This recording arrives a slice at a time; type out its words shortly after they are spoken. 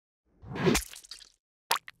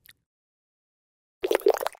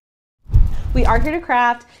We are here to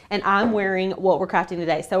craft, and I'm wearing what we're crafting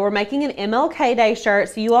today. So we're making an MLK Day shirt,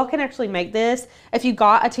 so you all can actually make this. If you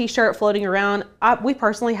got a t-shirt floating around, we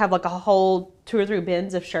personally have like a whole 2 or 3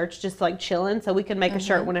 bins of shirts just like chilling, so we can make a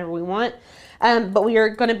shirt whenever we want. But we are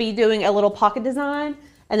going to be doing a little pocket design,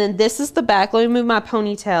 and then this is the back. Let me move my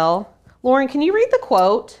ponytail. Lauren, can you read the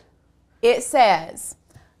quote? It says,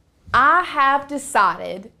 "I have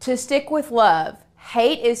decided to stick with love.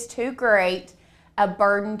 Hate is too great, a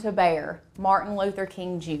burden to bear." Martin Luther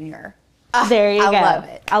King Jr. There you go. I love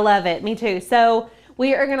it. I love it. Me too. So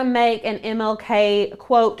we are going to make an MLK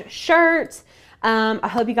quote shirt. I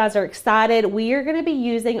hope you guys are excited. We are going to be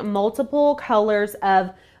using multiple colors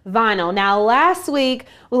of vinyl. Now, last week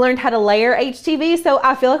we learned how to layer HTV, so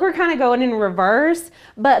I feel like we're kind of going in reverse,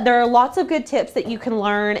 but there are lots of good tips that you can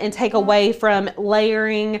learn and take away from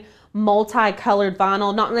layering multicolored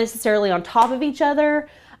vinyl, not necessarily on top of each other,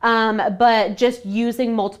 but just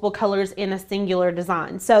using multiple colors in a singular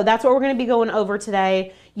design. So that's what we're going to be going over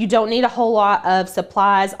today. You don't need a whole lot of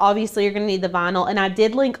supplies. Obviously, you're going to need the vinyl, and I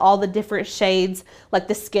did link all the different shades, like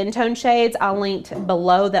the skin tone shades I linked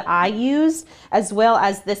below that I used, as well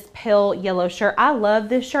as this pale yellow shirt. I love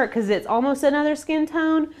this shirt because it's almost another skin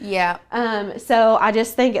tone. Yeah. So I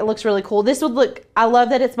just think it looks really cool. This would look, I love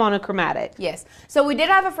that it's monochromatic. Yes. So we did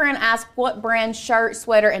have a friend ask, what brand shirt,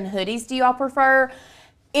 sweater, and hoodies do y'all prefer?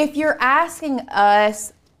 If you're asking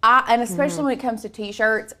us, and especially when it comes to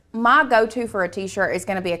t-shirts, my go-to for a t-shirt is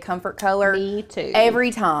going to be a comfort color. Me too.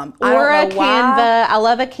 Every time. Or a Canva. I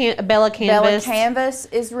love a Bella Canvas. Bella Canvas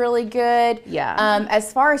is really good. Yeah.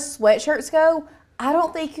 As far as sweatshirts go, I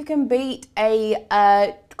don't think you can beat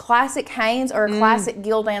a classic Hanes or a classic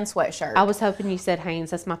Gildan sweatshirt. I was hoping you said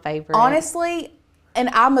Hanes. That's my favorite. Honestly, and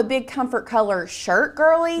I'm a big comfort color shirt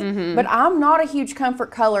girly, but I'm not a huge comfort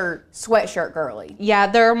color sweatshirt girly. Yeah,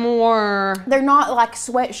 they're not like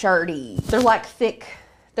sweatshirty. They're like thick.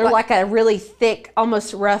 They're like a really thick,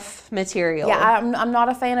 almost rough material. Yeah, I'm not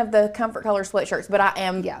a fan of the comfort color sweatshirts, but I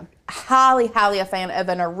am highly, highly a fan of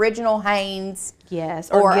an original Hanes. Yes,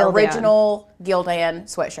 or Gildan. Original Gildan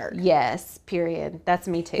sweatshirt. Yes, period. That's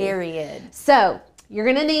me too. Period. So you're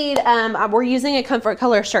gonna need, we're using a comfort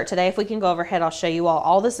color shirt today. If we can go overhead, I'll show you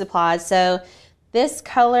all the supplies. So this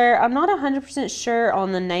color, I'm not 100% sure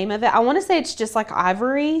on the name of it. I wanna say it's just like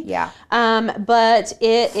ivory. Yeah. But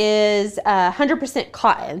it is 100%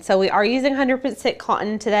 cotton. So we are using 100%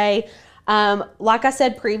 cotton today. Like I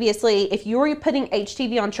said previously, if you are putting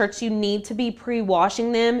HTV on shirts, you need to be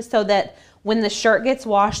pre-washing them so that when the shirt gets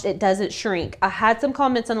washed, it doesn't shrink. I had some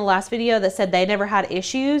comments on the last video that said they never had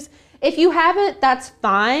issues. If you haven't, that's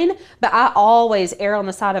fine, but I always err on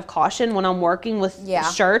the side of caution when I'm working with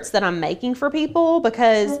shirts that I'm making for people,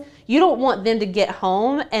 because you don't want them to get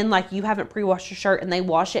home and like you haven't pre-washed your shirt and they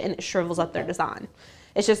wash it and it shrivels up their design.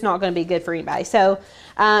 It's just not going to be good for anybody. So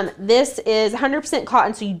this is 100%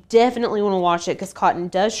 cotton, so you definitely want to wash it because cotton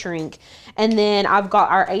does shrink. And then I've got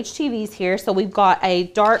our HTVs here. So we've got a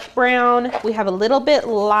dark brown, we have a little bit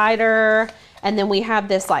lighter, and then we have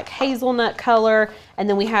this like hazelnut color, and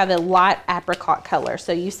then we have a light apricot color.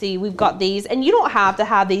 So you see we've got these, and you don't have to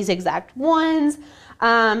have these exact ones.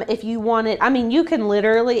 If you wanted, I mean, you can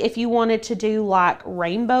literally, if you wanted to do like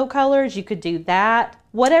rainbow colors, you could do that.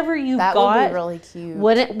 Whatever you got. That would be really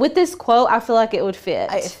cute. With this quote, I feel like it would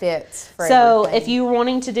fit. It fits for So everything. if you're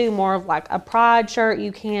wanting to do more of like a pride shirt,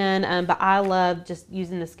 you can, but I love just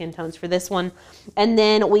using the skin tones for this one. And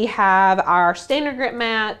then we have our standard grip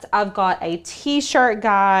mats. I've got a t-shirt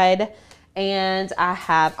guide, and I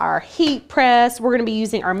have our heat press. We're going to be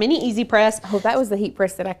using our mini easy press. Oh, that was the heat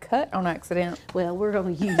press that I cut on accident. Well, we're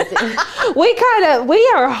going to use it.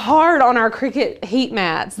 we are hard on our Cricut heat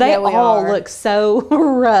mats. They all look so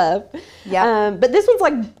rough. Yeah. But this one's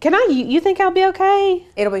like, you think I'll be okay?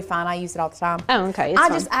 It'll be fine. I use it all the time. Oh, okay. I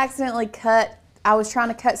just accidentally I was trying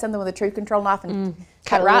to cut something with a True Control knife and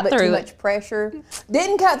cut right a little bit through too much pressure.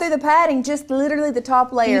 Didn't cut through the padding, just literally the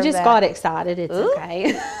top layer. You just got excited. It's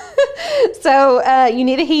okay. So you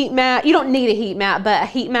need a heat mat. You don't need a heat mat, but a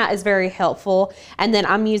heat mat is very helpful. And then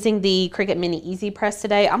I'm using the Cricut Mini Easy Press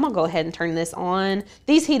today. I'm gonna go ahead and turn this on.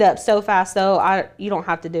 These heat up so fast though, you don't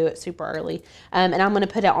have to do it super early. And I'm gonna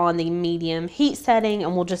put it on the medium heat setting,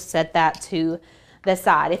 and we'll just set that to the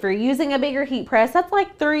side. If you're using a bigger heat press, that's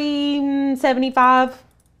like 375.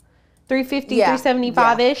 350,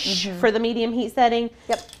 375-ish for the medium heat setting.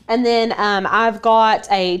 Yep. And then I've got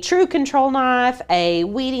a True Control knife, a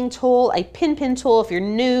weeding tool, a pin tool. If you're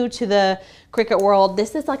new to the Cricut world,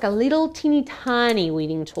 this is like a little teeny tiny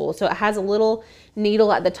weeding tool. So it has a little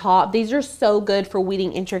needle at the top. These are so good for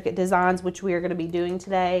weeding intricate designs, which we are going to be doing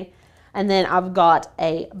today. And then I've got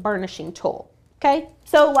a burnishing tool. Okay,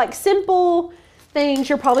 so like simple things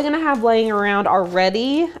you're probably gonna have laying around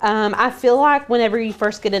already. I feel like whenever you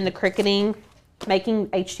first get into cricketing, making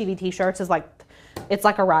HTV t-shirts is like, it's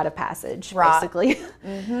like a rite of passage, basically.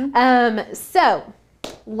 So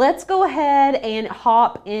let's go ahead and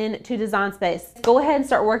hop into Design Space. Go ahead and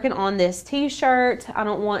start working on this t-shirt. I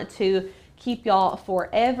don't want to keep y'all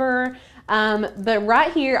forever. But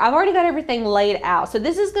right here, I've already got everything laid out. So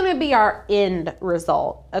this is gonna be our end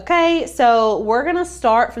result, okay? So we're gonna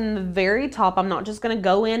start from the very top. I'm not just gonna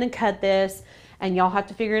go in and cut this and y'all have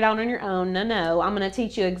to figure it out on your own. No, I'm gonna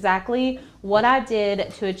teach you exactly what I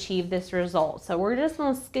did to achieve this result. So we're just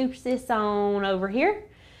gonna scooch this on over here.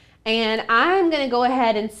 And I'm gonna go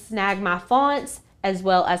ahead and snag my fonts as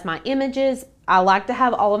well as my images. I like to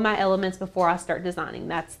have all of my elements before I start designing.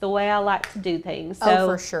 That's the way I like to do things. So,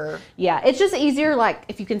 for sure. Yeah, it's just easier like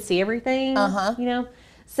if you can see everything, you know.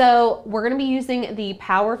 So we're gonna be using the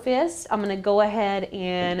Power Fist. I'm gonna go ahead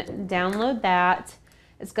and download that.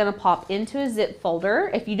 It's gonna pop into a zip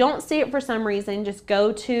folder. If you don't see it for some reason, just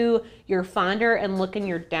go to your Finder and look in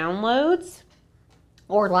your downloads,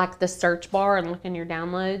 or like the search bar and look in your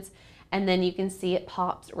downloads, and then you can see it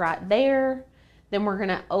pops right there. Then we're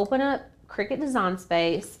gonna open up Cricut Design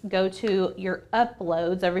Space, go to your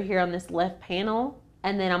uploads over here on this left panel,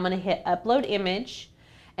 and then I'm gonna hit upload image,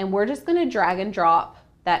 and we're just gonna drag and drop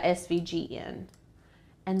that SVG in,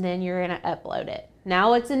 and then you're gonna upload it.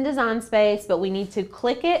 Now it's in Design Space, but we need to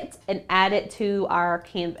click it and add it to our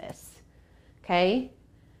canvas, okay?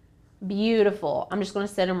 Beautiful. I'm just gonna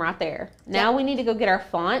set them right there. Now we need to go get our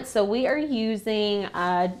font. So we are using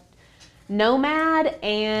Nomad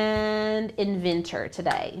and Inventor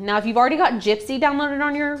today. Now, if you've already got Gypsy downloaded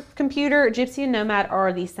on your computer, Gypsy and Nomad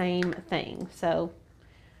are the same thing. So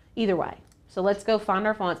either way. So let's go find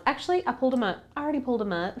our fonts. Actually, I pulled them up. I already pulled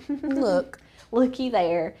them up. Look. Looky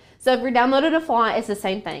there. So if you're downloaded a font, it's the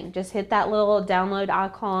same thing. Just hit that little download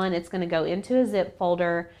icon. It's gonna go into a zip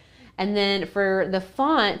folder. And then for the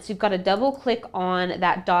fonts, you've got to double click on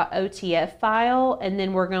that .otf file, and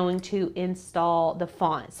then we're going to install the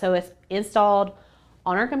font. So it's installed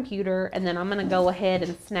on our computer, and then I'm going to go ahead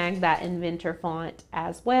and snag that Inventor font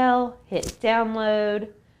as well. Hit download.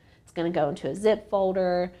 It's going to go into a zip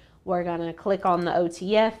folder. We're going to click on the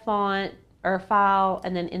OTF font or file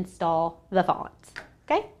and then install the font.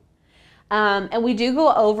 Okay. And we do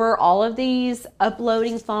go over all of these,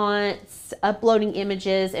 uploading fonts, uploading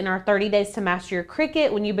images in our 30 Days to Master Your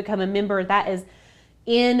Cricut. When you become a member, that is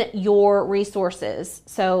in your resources.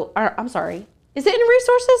 So, I'm sorry, is it in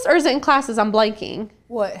resources or is it in classes? I'm blanking.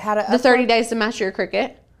 What? How to the 30 Days to Master Your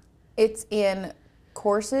Cricut? It's in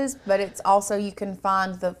courses, but it's also, you can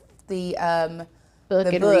find the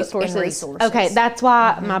book and resources. Okay, that's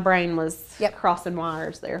why my brain was crossing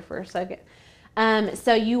wires there for a second.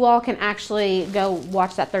 So you all can actually go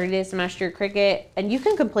watch that 30 Days to Master Your Cricut, and you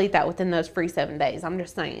can complete that within those free 7 days. I'm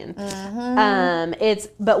just saying.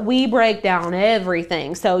 But we break down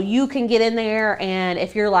everything, so you can get in there, and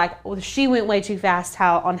if you're like, well, she went way too fast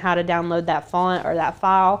on how to download that font or that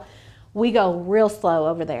file, we go real slow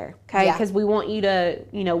over there, okay? Because we want you to,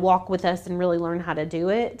 walk with us and really learn how to do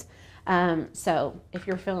it. So if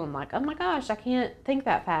you're feeling like, oh my gosh, I can't think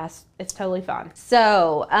that fast, it's totally fine.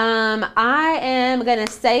 So, I am going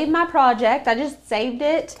to save my project. I just saved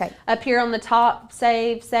it up here on the top,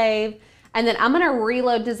 save. And then I'm going to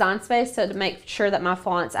reload Design Space so to make sure that my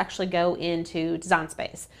fonts actually go into Design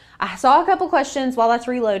Space. I saw a couple questions while that's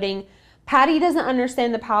reloading. Patty doesn't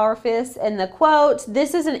understand the Power Fist and the quote.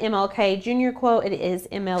 This is an MLK Jr. quote. It is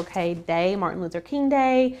MLK Day, Martin Luther King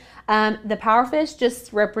Day. The Power Fist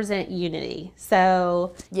just represent unity.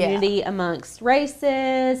 So unity amongst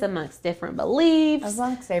races, amongst different beliefs.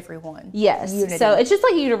 Amongst everyone. Yes. Unity. So it's just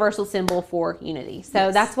like a universal symbol for unity.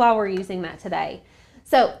 So that's why we're using that today.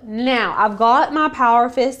 So now I've got my Power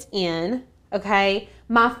Fist in, okay?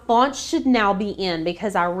 My fonts should now be in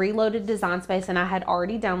because I reloaded Design Space and I had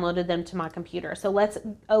already downloaded them to my computer. So let's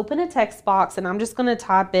open a text box and I'm just going to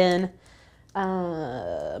type in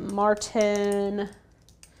Martin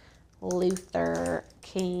Luther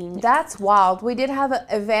King. That's wild. We did have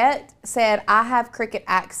Yvette said, I have Cricut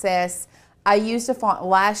access. I used a font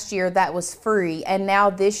last year that was free, and now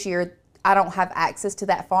this year I don't have access to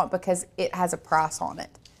that font because it has a price on it.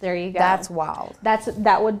 There you go. That's wild.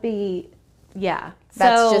 That would be, yeah.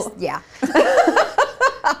 That's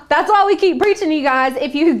That's why we keep preaching to you guys.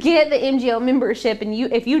 If you get the MGL membership and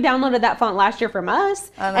if you downloaded that font last year from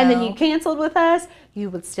us and then you canceled with us, you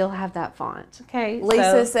would still have that font. Okay.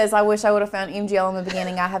 Lisa says, I wish I would have found MGL in the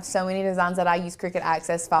beginning. I have so many designs that I use Cricut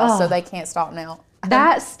Access files, so they can't stop now.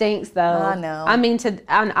 That stinks, though. I know. I mean,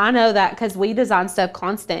 I know that because we design stuff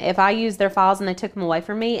constant. If I used their files and they took them away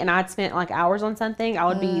from me and I'd spent like hours on something, I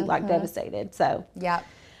would be like devastated. So, yeah.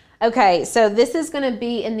 Okay, so this is going to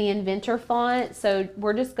be in the Inventor font. So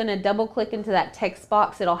we're just going to double click into that text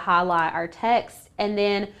box. It'll highlight our text. And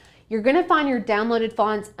then you're going to find your downloaded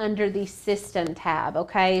fonts under the System tab,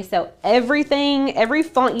 okay? So every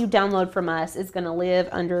font you download from us is going to live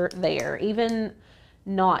under there, even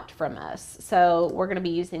not from us. So we're going to be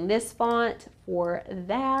using this font for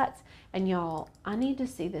that. And y'all, I need to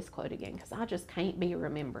see this quote again because I just can't be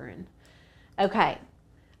remembering. Okay,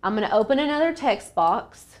 I'm going to open another text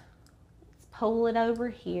box. Let's pull it over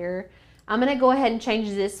here. I'm going to go ahead and change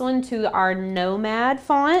this one to our Nomad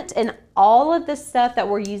font, and all of the stuff that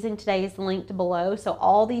we're using today is linked below. So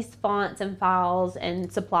all these fonts and files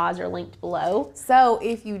and supplies are linked below. So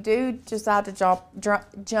if you do decide to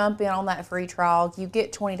jump in on that free trial, you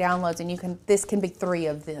get 20 downloads, and this can be 3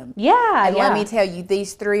 of them. Yeah, and let me tell you,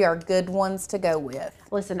 these 3 are good ones to go with.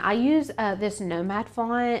 Listen, I use this Nomad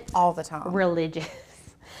font all the time. Religious.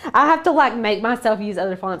 I have to like make myself use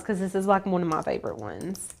other fonts because this is like one of my favorite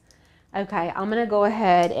ones. Okay, I'm going to go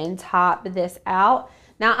ahead and type this out.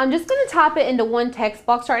 Now, I'm just going to type it into one text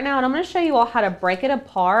box right now, and I'm going to show you all how to break it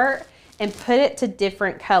apart and put it to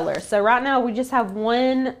different colors. So right now, we just have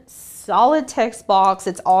one solid text box.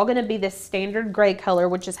 It's all going to be this standard gray color,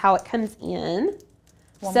 which is how it comes in.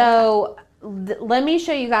 So let me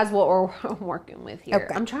show you guys what we're working with here.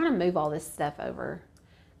 Okay. I'm trying to move all this stuff over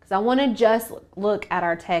because I want to just look at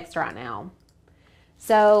our text right now.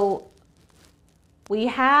 So we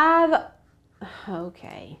have,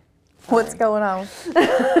 okay. Sorry. What's going on?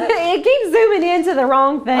 It keeps zooming into the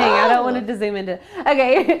wrong thing. I don't want it to zoom into.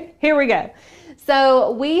 Okay, here we go.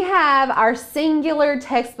 So we have our singular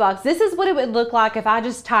text box. This is what it would look like if I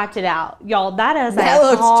just typed it out. Y'all, that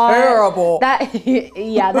looks terrible.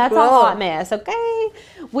 Yeah, that's a hot mess, okay?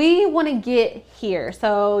 We want to get here.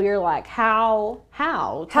 So you're like, how?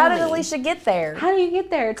 How did Alicia get there? How do you get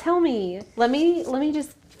there? Tell me. Let me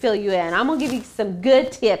just fill you in. I'm gonna give you some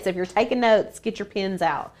good tips. If you're taking notes, get your pens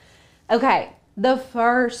out. Okay, the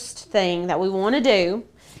first thing that we want to do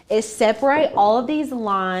is separate all of these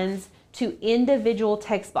lines to individual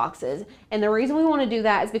text boxes. And the reason we want to do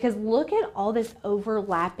that is because look at all this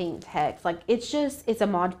overlapping text. Like it's a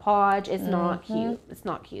Mod Podge. It's not cute. It's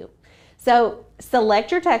not cute. So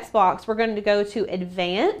select your text box. We're going to go to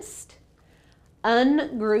Advanced,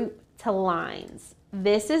 Ungroup to Lines.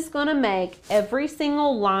 This is going to make every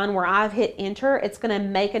single line where I've hit enter, it's going to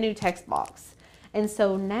make a new text box. And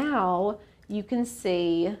so now you can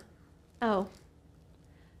see, oh,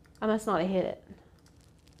 I must not have hit it.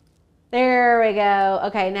 There we go.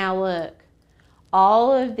 Okay, now look.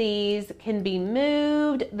 All of these can be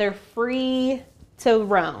moved. They're free to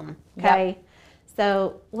roam, okay? Yep.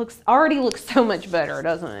 So already looks so much better,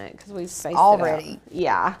 doesn't it? Because we've spaced already. It out.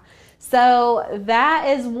 Yeah. So that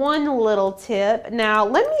is one little tip. Now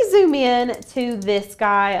let me zoom in to this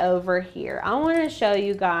guy over here. I want to show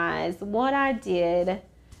you guys what I did,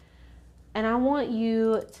 and I want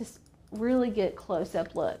you to really get close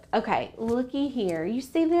up look. Okay, looky here. You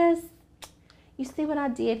see this? You see what I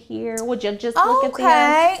did here? Would you just look at this?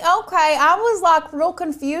 Okay. I was like real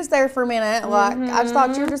confused there for a minute. Like I just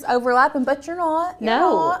thought you were just overlapping, but you're not.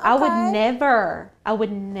 No, okay. I would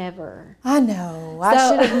never. I know. I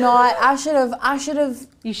should have not. I should have.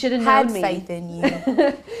 You should have had known me. Faith in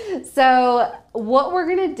you. So what we're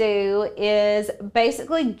gonna do is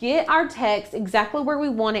basically get our text exactly where we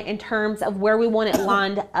want it in terms of where we want it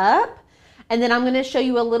lined up. And then I'm going to show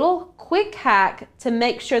you a little quick hack to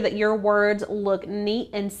make sure that your words look neat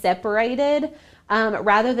and separated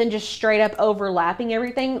rather than just straight up overlapping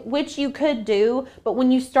everything, which you could do. But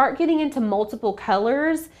when you start getting into multiple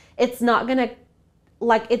colors, it's not going to,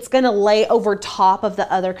 it's going to lay over top of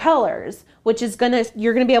the other colors, which is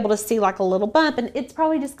you're going to be able to see like a little bump, and it's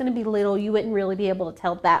probably just going to be little. You wouldn't really be able to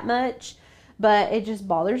tell that much, but it just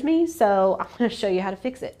bothers me. So I'm going to show you how to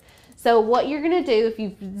fix it. So what you're going to do, if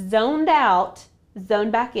you've zoned out, zone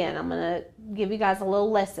back in. I'm going to give you guys a little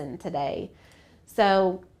lesson today.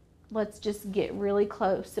 So let's just get really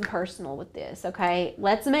close and personal with this, okay?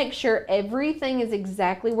 Let's make sure everything is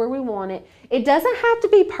exactly where we want it. It doesn't have to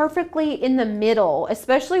be perfectly in the middle,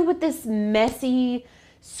 especially with this messy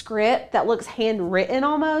script that looks handwritten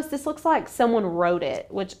almost. This looks like someone wrote it,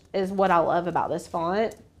 which is what I love about this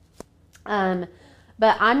font.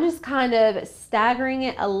 But I'm just kind of staggering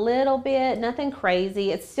it a little bit, nothing crazy.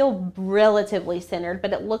 It's still relatively centered,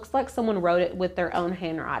 but it looks like someone wrote it with their own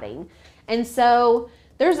handwriting. And so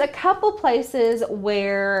There's a couple places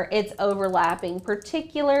where it's overlapping,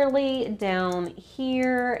 particularly down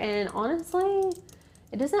here, and honestly,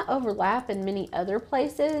 it doesn't overlap in many other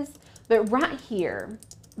places, but right here,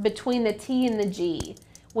 between the T and the G,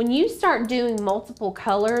 when you start doing multiple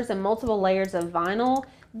colors and multiple layers of vinyl,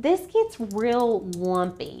 this gets real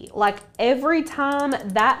lumpy. Like every time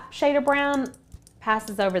that shade of brown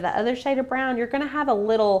passes over the other shade of brown, you're gonna have a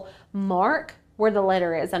little mark where the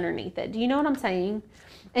letter is underneath it. Do you know what I'm saying?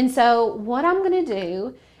 And so what I'm gonna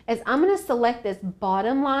do is I'm gonna select this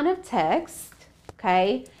bottom line of text,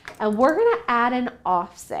 okay? And we're gonna add an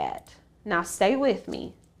offset. Now stay with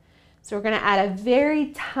me. So we're gonna add a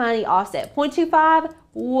very tiny offset. 0.25,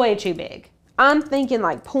 way too big. I'm thinking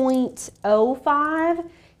like 0.05.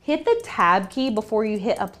 Hit the tab key before you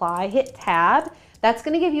hit apply, hit tab. That's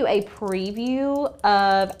gonna give you a preview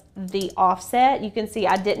of the offset. You can see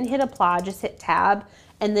I didn't hit apply, just hit tab,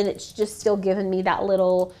 and then it's just still giving me that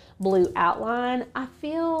little blue outline. I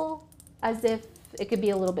feel as if it could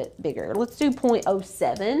be a little bit bigger. Let's do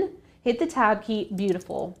 0.07, hit the tab key,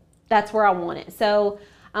 beautiful. That's where I want it. So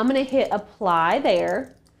I'm gonna hit apply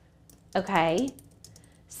there, okay?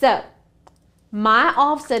 So my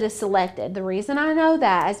offset is selected. The reason I know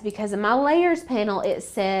that is because in my layers panel, it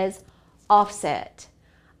says offset.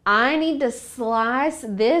 I need to slice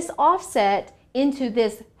this offset into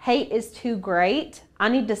this hate is too great. I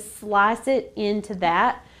need to slice it into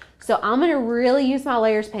that. So I'm gonna really use my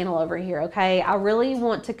layers panel over here, okay? I really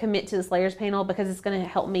want to commit to this layers panel because it's gonna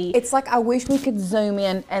help me. It's like I wish we could zoom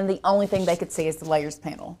in and the only thing they could see is the layers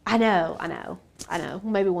panel. I know.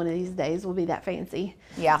 Maybe one of these days will be that fancy.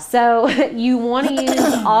 Yeah. So you wanna use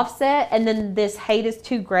offset and then this hate is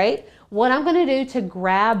too great. What I'm gonna do to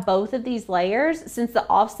grab both of these layers, since the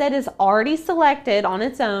offset is already selected on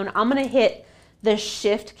its own, I'm gonna hit the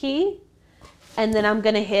shift key and then I'm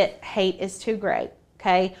gonna hit hate is too great.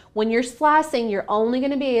 Okay, when you're slicing, you're only going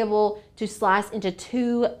to be able to slice into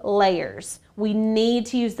 2 layers. We need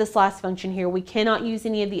to use the slice function here. We cannot use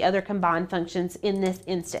any of the other combined functions in this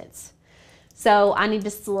instance. So I need to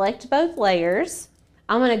select both layers.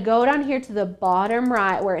 I'm going to go down here to the bottom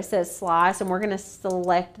right where it says slice, and we're going to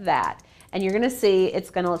select that. And you're going to see it's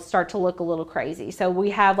going to start to look a little crazy. So we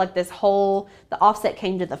have like this whole, the offset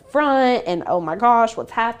came to the front, and oh my gosh,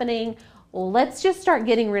 what's happening? Well, let's just start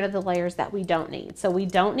getting rid of the layers that we don't need. So we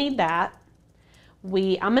don't need that.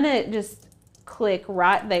 I'm gonna just click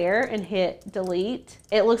right there and hit delete.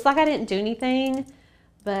 It looks like I didn't do anything,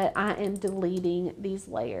 but I am deleting these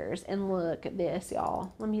layers. And look at this,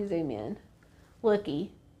 y'all. Let me zoom in.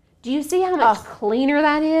 Looky. Do you see how much cleaner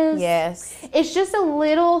that is? Yes. It's just a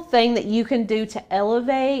little thing that you can do to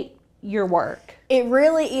elevate your work. It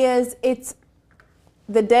really is. It's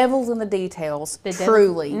the devil's in the details.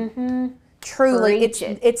 Truly. Mm-hmm. Truly,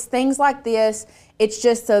 it's things like this. It's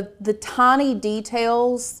just the tiny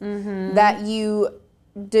details that you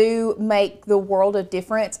do make the world of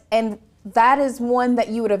difference, and that is one that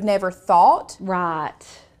you would have never thought. Right.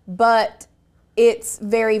 But it's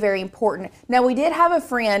very, very important. Now, we did have a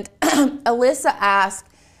friend, Alyssa, asked,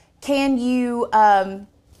 can you also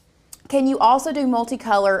do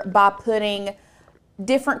multicolor by putting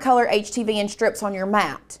different color HTV and strips on your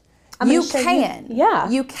mat? You can. Yeah.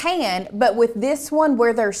 You can, but with this one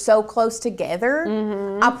where they're so close together,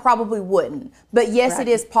 I probably wouldn't. But yes, it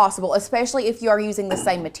is possible, especially if you are using the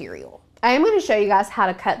same material. I am going to show you guys how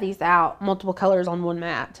to cut these out, multiple colors on one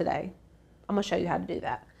mat today. I'm going to show you how to do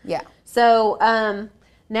that. Yeah. So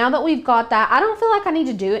now that we've got that, I don't feel like I need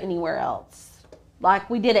to do it anywhere else. Like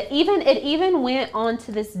we did it. It even went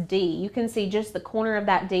onto this D. You can see just the corner of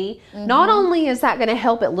that D. Not only is that going to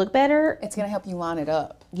help it look better, it's going to help you line it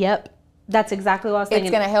up. Yep. That's exactly what I was thinking.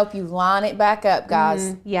 It's going to help you line it back up,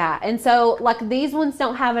 guys. Yeah. And so like these ones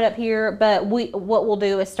don't have it up here, but what we'll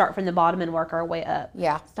do is start from the bottom and work our way up.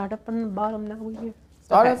 Yeah. Start up from the bottom, now we're here.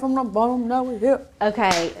 Started from the bottom, now we're here.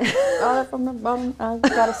 Okay. Started from the bottom, I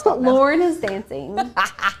gotta stop now. Lauren is dancing.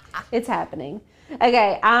 It's happening.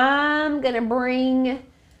 Okay, I'm going to bring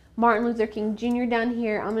Martin Luther King Jr. down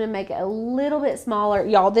here. I'm going to make it a little bit smaller.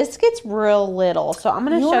 Y'all, this gets real little, so I'm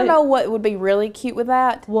going to show you. You want to know what would be really cute with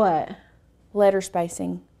that? What? Letter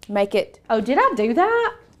spacing. Make it. Oh, did I do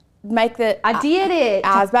that? Make the. I did it.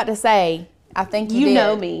 I was about to say, I think you did.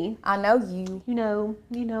 know me. I know you. You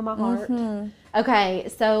know my heart. Okay,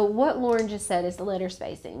 so what Lauren just said is the letter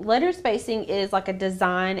spacing. Letter spacing is like a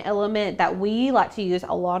design element that we like to use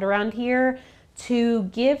a lot around here to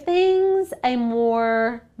give things a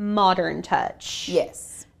more modern touch.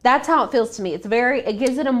 Yes. That's how it feels to me. It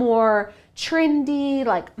gives it a more trendy,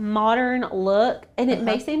 like modern look, and it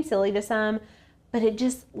may seem silly to some, But it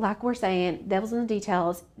just, like we're saying, devil's in the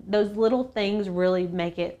details. Those little things really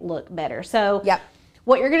make it look better. So Yep.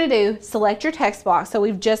 what you're going to do, select your text box. So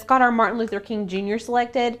we've just got our Martin Luther King Jr.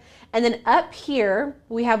 selected. And then up here,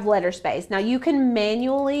 we have letter space. Now you can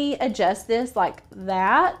manually adjust this like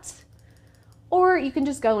that. Or you can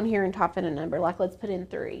just go in here and type in a number. Like let's put in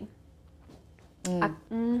 3.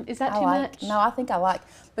 Is that too much? No, I think I like.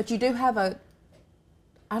 But you do have a,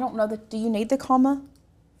 I don't know, do you need the comma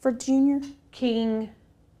for junior? King.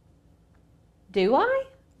 Do I?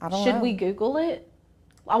 I don't know. Should we Google it?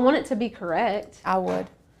 I want it to be correct. I would.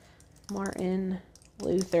 Martin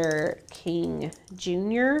Luther King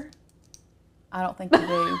Jr. I don't think you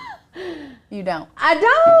do. You don't. I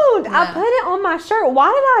don't. No. I put it on my shirt. Why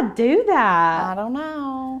did I do that? I don't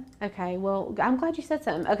know. Okay, well, I'm glad you said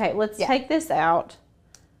something. Okay, let's take this out.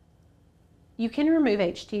 You can remove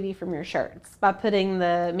HTV from your shirts by putting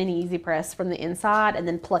the mini easy press from the inside and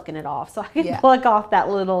then plucking it off. So I can pluck off that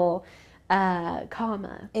little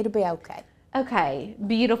comma. It'll be okay. Okay,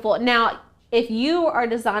 beautiful. Now, if you are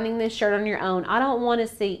designing this shirt on your own, I don't want to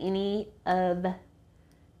see any of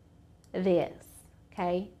this,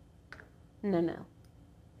 okay? No.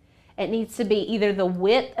 It needs to be either the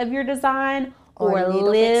width of your design or a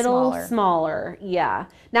little smaller. Yeah.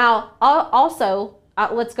 Now, also,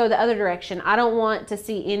 let's go the other direction. I don't want to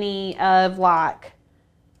see any of like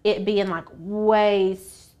it being like way,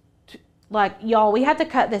 like y'all, we have to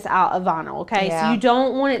cut this out of vinyl, okay? Yeah. So you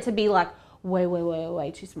don't want it to be like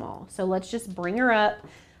way too small. So let's just bring her up.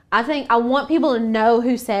 I want people to know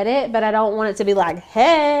who said it, but I don't want it to be like,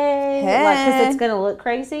 hey. Like, because it's going to look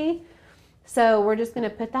crazy. So we're just going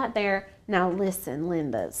to put that there. Now listen,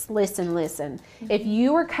 Lindas, listen. If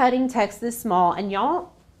you are cutting text this small, and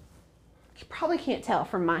y'all, you probably can't tell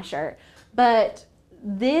from my shirt, but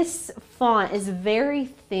this font is very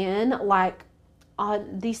thin. Like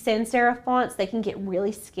on these sans serif fonts, they can get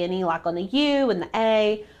really skinny, like on the U and the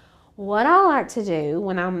A. What I like to do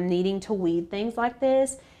when I'm needing to weed things like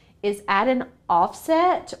this is add an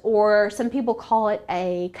offset, or some people call it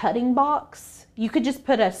a cutting box. You could just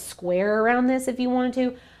put a square around this if you wanted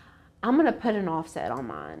to. I'm gonna put an offset on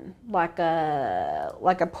mine, like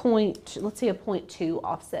a point. Let's see, a 0.2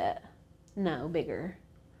 offset. No, bigger,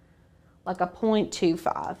 like a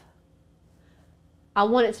 0.25. I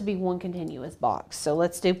want it to be one continuous box, so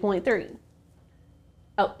let's do 0.3.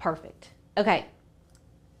 Oh, perfect. Okay.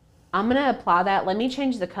 I'm going to apply that. Let me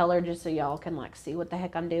change the color just so y'all can like see what the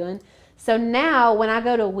heck I'm doing. So now when I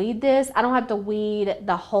go to weed this, I don't have to weed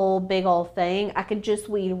the whole big old thing. I can just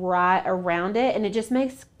weed right around it, and it just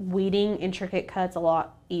makes weeding intricate cuts a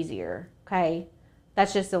lot easier. Okay.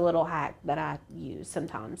 That's just a little hack that I use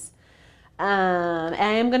sometimes. And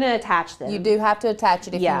I am going to attach them. You do have to attach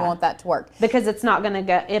it if you want that to work. Because it's not going to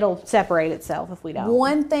go, it'll separate itself if we don't.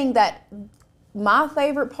 One thing that my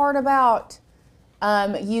favorite part about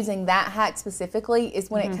using that hack specifically is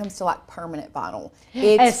when it comes to like permanent vinyl.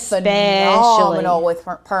 It's phenomenal with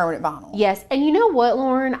permanent vinyl. Yes, and you know what,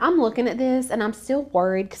 Lauren? I'm looking at this and I'm still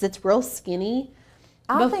worried because it's real skinny.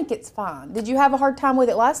 I think it's fine. Did you have a hard time with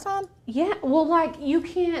it last time? Yeah, well, like you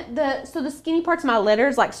can't, so the skinny parts of my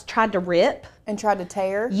letters like tried to rip. And tried to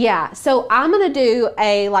tear? Yeah, so I'm going to do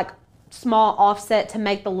a like small offset to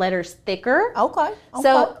make the letters thicker. Okay.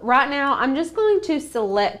 So right now I'm just going to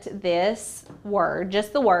select this word,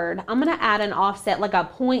 just the word. I'm going to add an offset like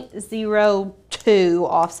a 0.02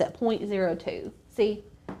 offset, 0.02. See?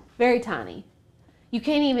 Very tiny. You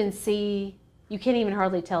can't even see, you can't even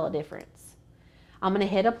hardly tell a difference. I'm going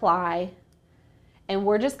to hit apply, and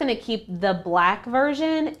we're just going to keep the black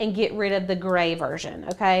version and get rid of the gray version,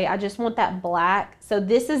 okay? I just want that black. So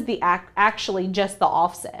this is the actually just the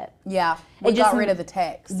offset. Yeah, we got rid of the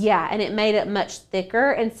text. Yeah, and it made it much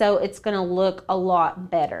thicker, and so it's going to look a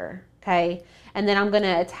lot better, okay? And then I'm going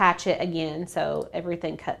to attach it again so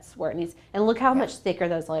everything cuts where it needs. And look how much thicker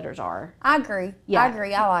those letters are. I agree. Yeah. I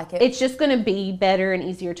agree. I like it. It's just going to be better and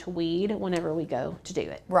easier to weed whenever we go to do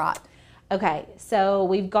it. Right. Okay, so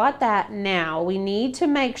we've got that now. We need to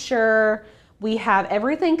make sure we have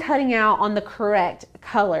everything cutting out on the correct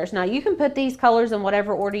colors. Now you can put these colors in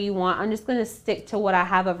whatever order you want. I'm just gonna stick to what I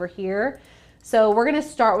have over here. So we're gonna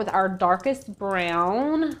start with our darkest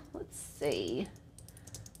brown. Let's see.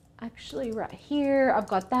 Actually right here, I've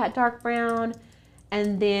got that dark brown.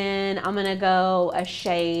 And then I'm gonna go a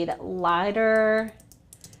shade lighter,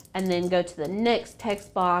 and then go to the next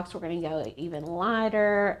text box. We're gonna go even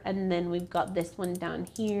lighter. And then we've got this one down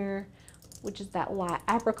here, which is that light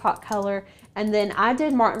apricot color. And then I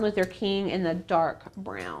did Martin Luther King in the dark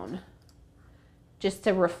brown, just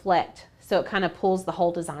to reflect. So it kind of pulls the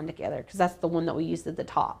whole design together, because that's the one that we used at the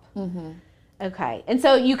top. Okay, and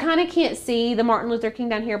so you kind of can't see the Martin Luther King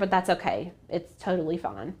down here, but that's okay. It's totally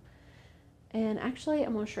fine. And actually,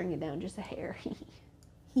 I'm gonna shrink it down just a hair.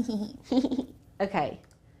 Okay,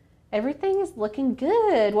 everything is looking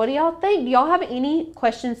good. What do y'all think? Do y'all have any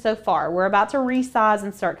questions so far? We're about to resize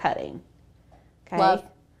and start cutting. Okay,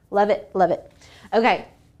 love it, love it. Okay,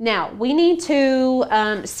 now we need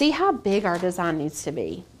to see how big our design needs to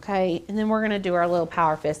be. Okay, and then we're gonna do our little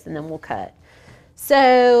power fist, and then we'll cut.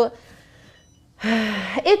 So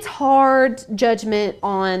it's hard judgment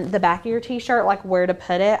on the back of your t-shirt, like where to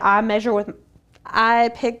put it. I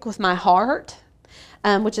pick with my heart,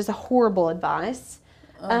 which is a horrible advice.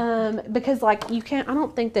 Because like I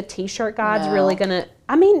don't think the t-shirt guide's really gonna,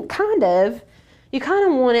 I mean, kind of, you kind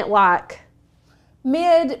of want it like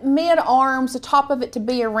mid arms, the top of it to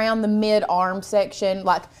be around the mid arm section.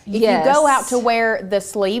 Like if you go out to where the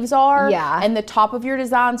sleeves are, and the top of your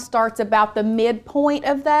design starts about the midpoint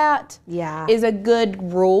of that, is a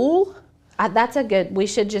good rule. That's a good, we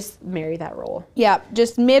should just marry that rule. Yeah,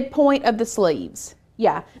 just midpoint of the sleeves.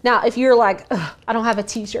 Yeah. Now, if you're like, I don't have a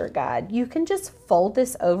t-shirt guide, you can just fold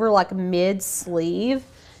this over like mid sleeve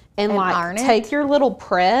and like iron it. Take your little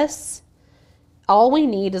press. All we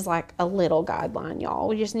need is like a little guideline, y'all.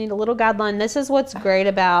 We just need a little guideline. This is what's great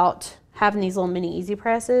about having these little mini easy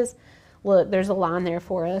presses. Look, there's a line there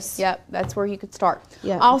for us. Yep, that's where you could start.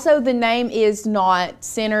 Yep. Also, the name is not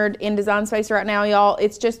centered in Design Space right now, y'all.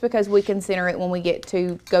 It's just because we can center it when we get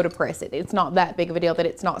to go to press it. It's not that big of a deal that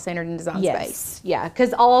it's not centered in Design Space. Yeah,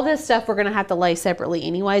 because all of this stuff we're going to have to lay separately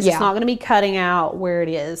anyways. It's not going to be cutting out where it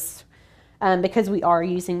is because we are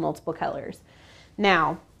using multiple colors.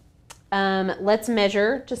 Now, let's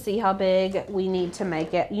measure to see how big we need to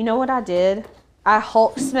make it. You know what I did? I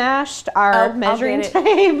Hulk smashed our measuring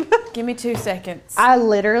tape. Give me 2 seconds. I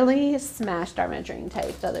literally smashed our measuring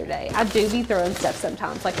tape the other day. I do be throwing stuff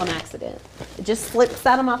sometimes, like on accident. It just slips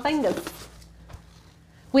out of my fingers.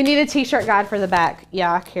 We need a t-shirt guide for the back.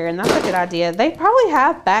 Yeah, Karen, that's a good idea. They probably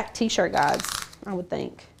have back t-shirt guides, I would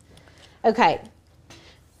think. Okay.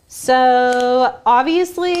 So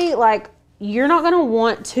obviously, like, you're not going to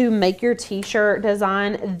want to make your t-shirt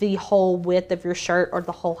design the whole width of your shirt or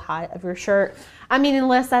the whole height of your shirt. I mean,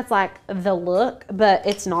 unless that's like the look, but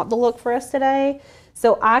it's not the look for us today.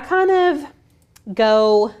 So I kind of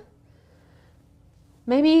go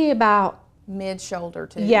maybe about mid-shoulder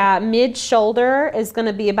too. Yeah, mid-shoulder is going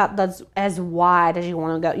to be about as wide as you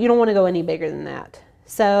want to go. You don't want to go any bigger than that.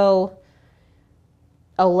 So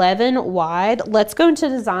 11 wide. Let's go into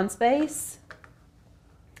Design Space.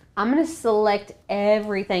 I'm going to select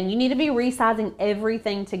everything. You need to be resizing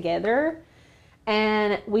everything together.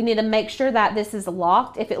 And we need to make sure that this is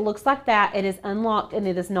locked. If it looks like that, it is unlocked and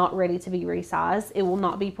it is not ready to be resized. It will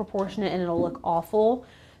not be proportionate and it'll look awful.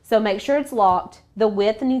 So make sure it's locked. The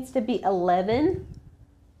width needs to be 11.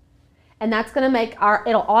 And that's going to make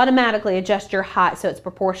it'll automatically adjust your height so it's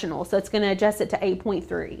proportional. So it's going to adjust it to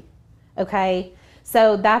 8.3. Okay.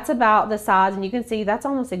 So that's about the size, and you can see that's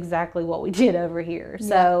almost exactly what we did over here.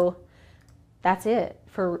 So that's it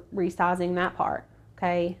for resizing that part,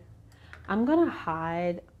 okay? I'm going to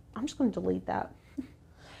hide. I'm just going to delete that.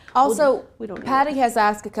 Also, we don't Patty has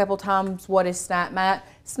asked a couple times, what is Snap Mat?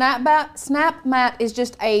 Snap Mat is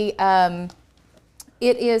just it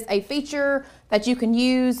is a feature that you can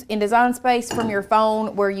use in Design Space from your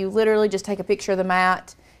phone where you literally just take a picture of the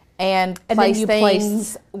mat and place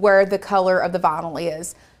things where the color of the vinyl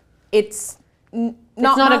is. It's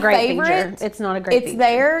not a great favorite. Feature. It's not a great feature. It's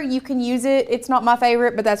there. You can use it. It's not my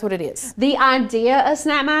favorite, but that's what it is. The idea of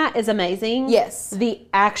Snap Mat is amazing. Yes. The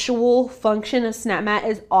actual function of Snap Mat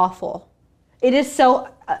is awful. It is so,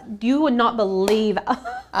 you would not believe.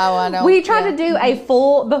 Oh, I know. We tried to do a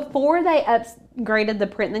full, before they upgraded the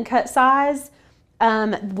print and cut size,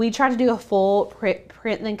 we tried to do a full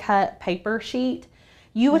print and cut paper sheet.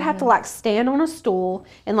 You would have to like stand on a stool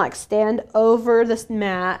and like stand over this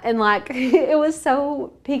mat and like it was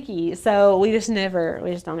so picky. So we just don't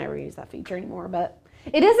ever use that feature anymore. But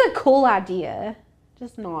it is a cool idea,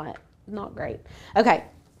 just not great. Okay,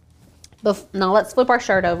 now let's flip our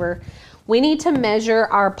shirt over. We need to measure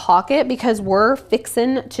our pocket because we're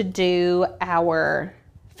fixing to do our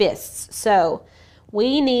fists. So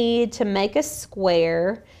we need to make a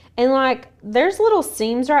square. And like, there's little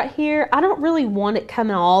seams right here. I don't really want it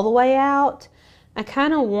coming all the way out. I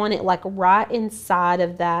kind of want it like right inside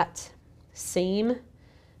of that seam.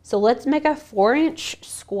 So let's make a 4-inch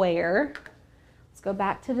square. Let's go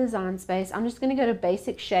back to Design Space. I'm just gonna go to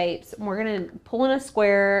basic shapes. We're gonna pull in a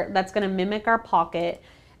square that's gonna mimic our pocket.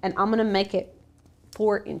 And I'm gonna make it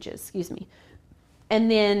 4 inches, excuse me.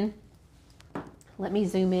 And then, let me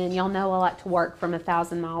zoom in. Y'all know I like to work from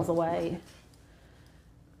 1,000 miles away.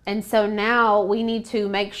 And so now we need to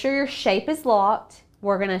make sure your shape is locked.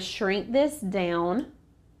 We're going to shrink this down.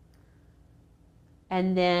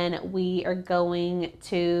 And then we are going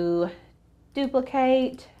to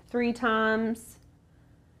duplicate 3 times.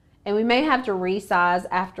 And we may have to resize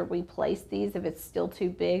after we place these if it's still too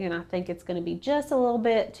big, and I think it's going to be just a little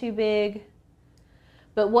bit too big.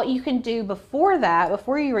 But what you can do before that,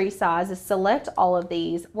 before you resize, is select all of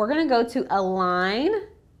these. We're going to go to Align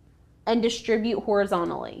and Distribute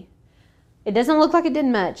Horizontally. It doesn't look like it did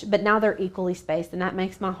much, but now they're equally spaced, and that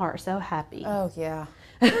makes my heart so happy. Oh, yeah.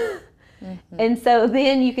 And so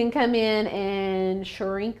then you can come in and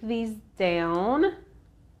shrink these down.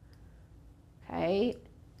 Okay.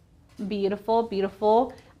 Beautiful,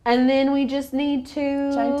 beautiful. And then we just need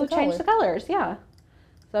to change the colors. Yeah.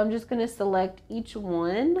 So I'm just going to select each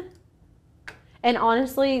one. And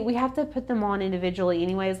honestly, we have to put them on individually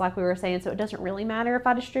anyways, like we were saying, so it doesn't really matter if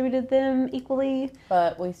I distributed them equally.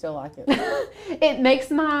 But we still like it. It makes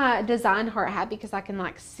my design heart happy because I can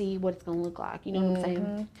like see what it's going to look like. You know what I'm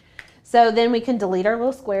saying? So then we can delete our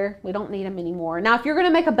little square. We don't need them anymore. Now, if you're going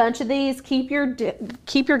to make a bunch of these, keep your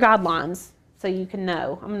guidelines so you can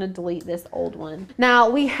know. I'm going to delete this old one. Now,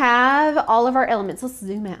 we have all of our elements. Let's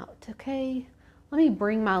zoom out, okay? Let me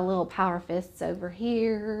bring my little power fists over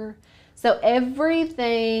here. So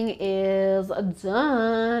everything is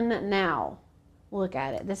done now. Look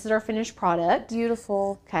at it. This is our finished product.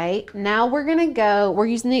 Beautiful. Okay, now we're going to go, we're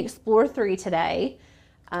using the Explorer 3 today.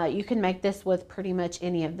 You can make this with pretty much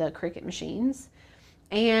any of the Cricut machines.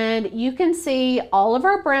 And you can see all of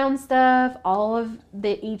our brown stuff, all of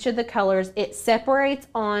each of the colors, it separates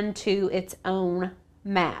onto its own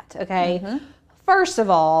mat, okay? First of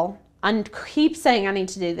all, I keep saying I need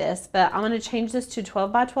to do this, but I'm going to change this to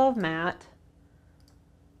 12 by 12 mat.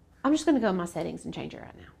 I'm just going to go in my settings and change it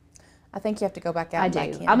right now. I think you have to go back out.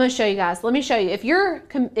 I'm going to show you guys. Let me show you. If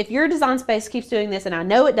your design space keeps doing this, and I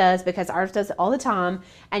know it does because ours does it all the time,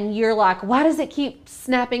 and you're like, why does it keep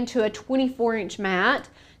snapping to a 24-inch mat?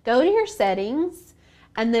 Go to your settings,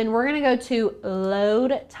 and then we're going to go to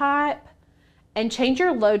load type and change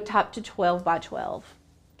your load type to 12 by 12.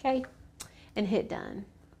 Okay? And hit done.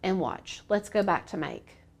 And watch. Let's go back to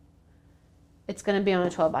make. It's going to be on a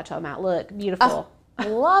 12 by 12 mat. Look, beautiful.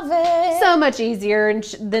 Love it. So much easier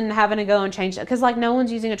than having to go and change it. Because like no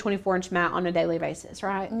one's using a 24-inch mat on a daily basis,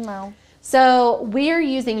 right? No. So we are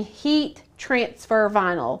using heat transfer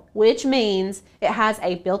vinyl, which means it has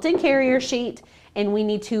a built-in carrier sheet and we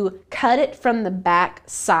need to cut it from the back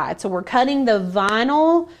side. So we're cutting the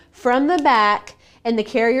vinyl from the back and the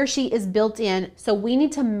carrier sheet is built in. So we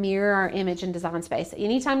need to mirror our image in Design Space.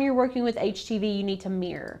 Anytime you're working with HTV, you need to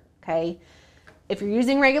mirror, okay? If you're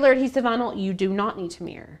using regular adhesive vinyl, you do not need to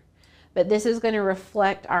mirror. But this is going to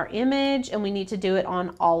reflect our image and we need to do it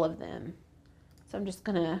on all of them. So I'm just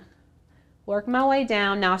going to work my way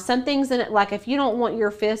down. Now some things in it, like if you don't want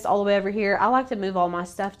your fist all the way over here, I like to move all my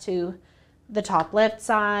stuff to the top left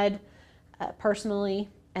side personally.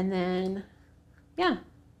 And then, yeah.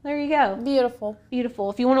 There you go. Beautiful. Beautiful.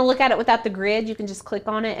 If you want to look at it without the grid, you can just click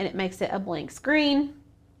on it and it makes it a blank screen.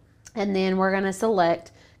 And then we're going to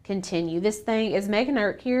select continue. This thing is Megan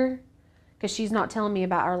Irk here because she's not telling me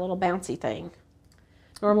about our little bouncy thing.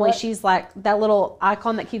 Normally she's like that little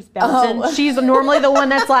icon that keeps bouncing. Oh. She's normally the one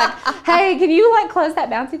that's like, hey, can you like close that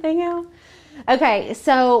bouncy thing out? Okay,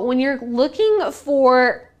 so when you're looking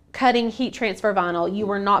for cutting heat transfer vinyl, you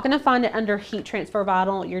are not going to find it under heat transfer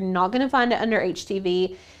vinyl. You're not going to find it under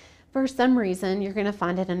HTV. For some reason, you're going to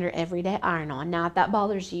find it under everyday iron-on. Now, if that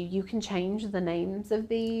bothers you, you can change the names of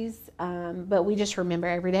these, but we just remember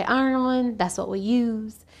everyday iron-on. That's what we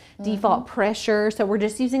use. Default pressure. So we're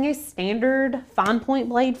just using a standard fine point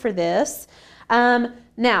blade for this.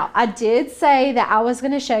 Now, I did say that I was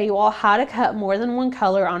going to show you all how to cut more than one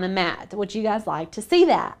color on a mat. Would you guys like to see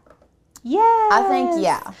that? Yeah. I think,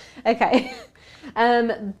 yeah. Okay.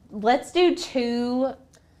 Let's do 2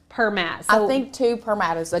 per mat. So I think 2 per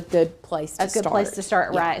mat is a good place to start. A good place to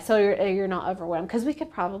start, right. So you're not overwhelmed. Because we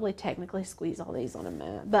could probably technically squeeze all these on a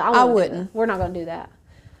mat. But I wouldn't. We're not going to do that.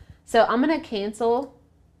 So I'm going to cancel.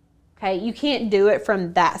 Okay, you can't do it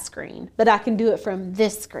from that screen. But I can do it from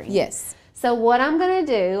this screen. Yes. So what I'm going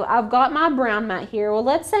to do, I've got my brown mat here. Well,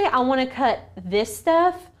 let's say I want to cut this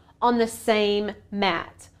stuff on the same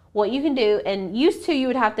mat. What you can do, and used to you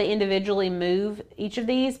would have to individually move each of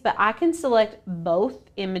these, but I can select both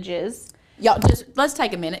images. Y'all, just let's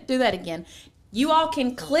take a minute. Do that again. You all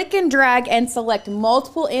can click and drag and select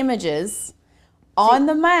multiple images on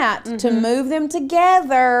the mat to move them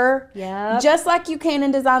together. Yep. Just like you can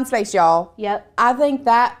in Design Space, y'all. Yep. I think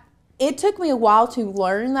that it took me a while to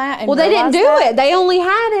learn that. And well, they didn't do that. it. They only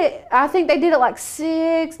had it, I think they did it like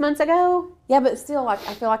 6 months ago. Yeah, but still, like,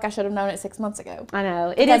 I feel like I should have known it 6 months ago. I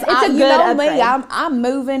know. It's a good upgrade. Me, I'm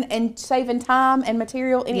moving and saving time and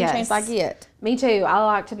material any chance I get. Me too. I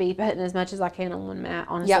like to be putting as much as I can on one mat,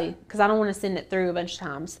 honestly, because I don't want to send it through a bunch of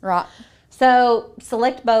times. Right. So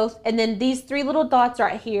select both, and then these 3 little dots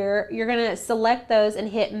right here, you're going to select those and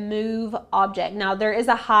hit move object. Now there is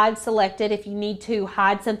a hide selected if you need to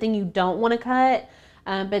hide something you don't want to cut,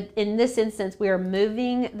 but in this instance we are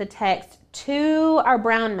moving the text to our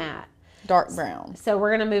brown mat. Dark brown. So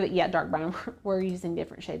we're going to move it, dark brown. We're using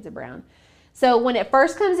different shades of brown. So when it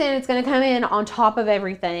first comes in, it's going to come in on top of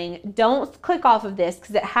everything. Don't click off of this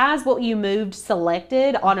because it has what you moved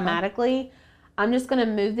selected automatically. I'm just going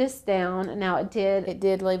to move this down. Now it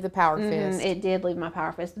did leave the power fist. It did leave my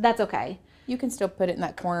power fist. But that's okay. You can still put it in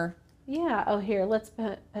that corner. Yeah. Oh, here. Let's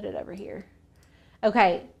put it over here.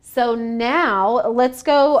 Okay. So now let's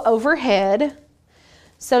go overhead.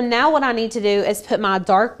 So now what I need to do is put my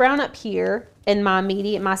dark brown up here and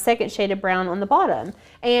my second shade of brown on the bottom.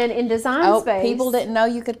 And in design space. People didn't know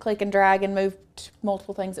you could click and drag and move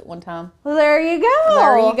multiple things at one time. Well, there you go.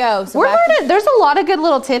 There you go. So we're learning. There's a lot of good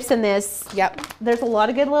little tips in this. Yep. There's a lot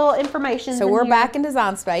of good little information. So we're back in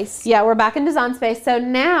design space. Yeah, we're back in design space. So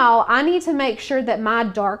now I need to make sure that my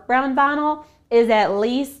dark brown vinyl is at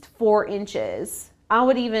least 4 inches. I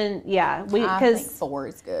would even, I think 4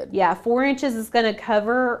 is good. Yeah, 4 inches is going to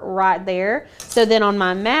cover right there. So then on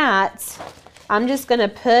my mat, I'm just going to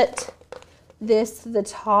put this to the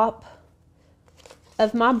top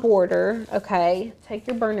of my border. Okay, take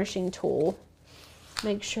your burnishing tool.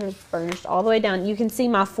 Make sure it's burnished all the way down. You can see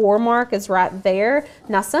my 4 mark is right there.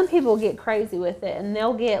 Now some people get crazy with it and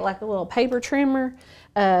they'll get like a little paper trimmer.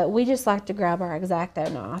 We just like to grab our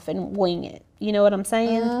X-Acto knife and wing it. You know what I'm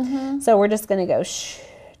saying? Mm-hmm. So we're just going to go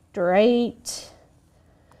straight,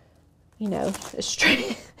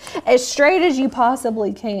 as straight as you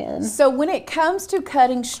possibly can. So when it comes to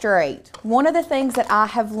cutting straight, one of the things that I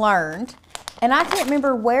have learned, and I can't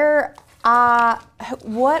remember what I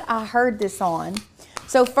heard this on.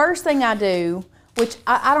 So first thing I do, which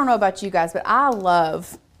I don't know about you guys, but I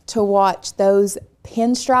love to watch those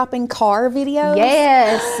pinstriping car videos.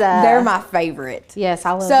 Yes. They're my favorite. Yes,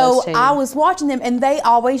 I love those too. So I was watching them and they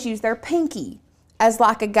always use their pinky as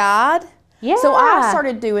like a guide. Yeah. So I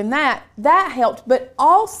started doing that. That helped. But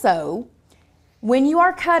also, when you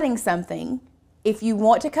are cutting something, if you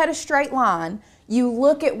want to cut a straight line, you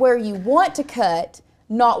look at where you want to cut,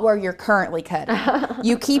 not where you're currently cutting.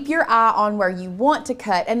 You keep your eye on where you want to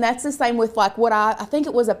cut, and that's the same with like what I think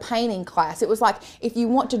it was a painting class. It was like if you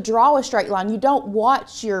want to draw a straight line, you don't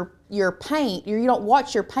watch your paint, you don't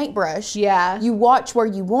watch your paintbrush. Yeah. You watch where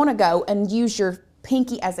you want to go and use your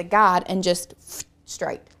pinky as a guide and just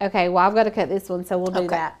straight. Okay, well I've got to cut this one, so we'll do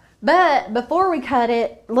that. But before we cut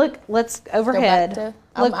it, look, let's overhead.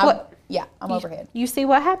 Yeah, I'm overhead. You see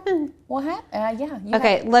what happened? What happened? Yeah.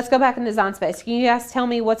 Okay, let's go back in design space. Can you guys tell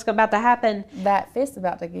me what's about to happen? That fist's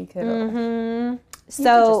about to get cut off. Mm-hmm.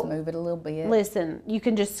 So just move it a little bit. Listen, you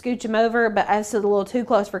can just scooch them over, but as it's a little too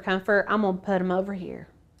close for comfort, I'm gonna put them over here.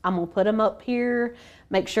 I'm gonna put him up here.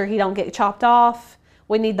 Make sure he don't get chopped off.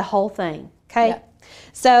 We need the whole thing. Okay. Yep.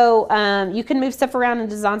 So you can move stuff around in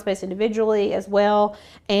design space individually as well.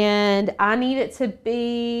 And I need it to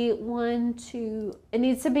be it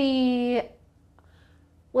needs to be,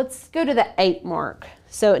 let's go to the 8 mark.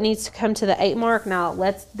 So it needs to come to the 8 mark. Now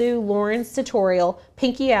let's do Lauren's tutorial.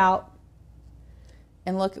 Pinky out.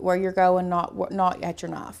 And look at where you're going, not at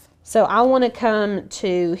your knife. So I want to come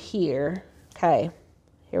to here. Okay,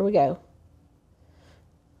 here we go.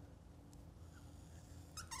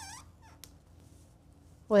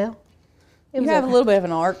 Well, you have a little bit of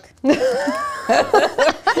an arc. It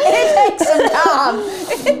takes some time.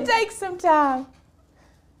 It takes some time.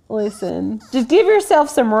 Listen, just give yourself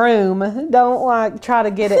some room. Don't try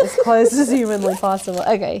to get it as close as humanly possible.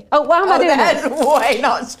 Okay. Oh, why am I doing that? Way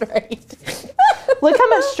not straight. Look how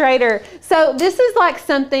much straighter. So this is like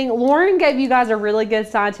something, Lauren gave you guys a really good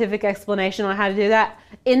scientific explanation on how to do that.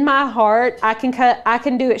 In my heart, I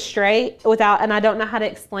can do it straight and I don't know how to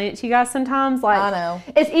explain it to you guys sometimes. Like, I know.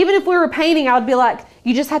 It's even if we were painting, I would be like,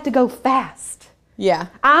 you just have to go fast. Yeah.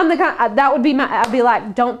 I'm the kind, that would be I'd be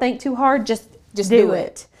like, don't think too hard, just do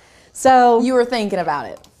it. So you were thinking about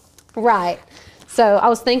it. Right. So I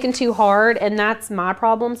was thinking too hard, and that's my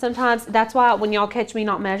problem sometimes. That's why when y'all catch me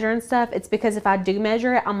not measuring stuff, it's because if I do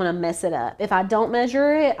measure it, I'm going to mess it up. If I don't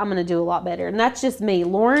measure it, I'm going to do a lot better. And that's just me.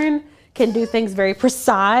 Lauren can do things very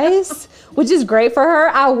precise, which is great for her.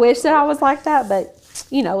 I wish that I was like that, but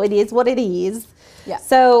it is what it is. Yeah.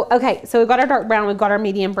 So, okay, so we've got our dark brown, we've got our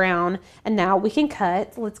medium brown, and now we can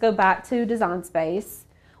cut. Let's go back to Design Space.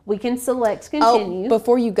 We can select continue. Oh,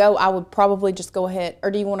 before you go, I would probably just go ahead,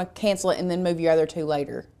 or do you want to cancel it and then move your other two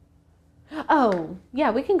later? Oh,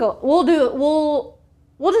 yeah, we can go.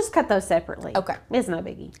 We'll just cut those separately. Okay. It's no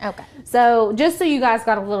biggie. Okay. So just so you guys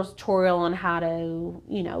got a little tutorial on how to,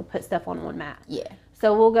 you know, put stuff on one mat. Yeah.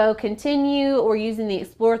 So we'll go continue. We're using the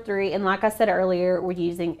Explore 3. And like I said earlier, we're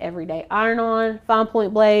using Everyday Iron-On fine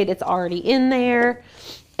point blade. It's already in there.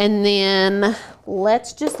 And then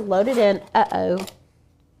let's just load it in. Uh-oh.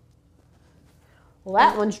 Well,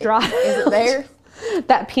 that one's dry. Is it there?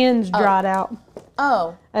 That pin's dried out.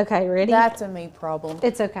 Oh. Okay, ready? That's a me problem.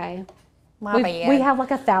 It's okay. My bad. We have like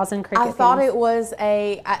 1,000 Cricut I thought pins. it was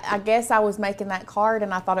I guess I was making that card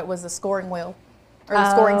and I thought it was the scoring wheel. Or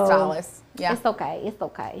the scoring stylus. Yeah. It's okay. It's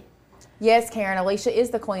okay. Yes, Karen. Alicia is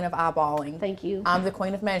the queen of eyeballing. Thank you. I'm the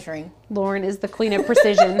queen of measuring. Lauren is the queen of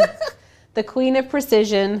precision. The queen of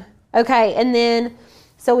precision. Okay, and then,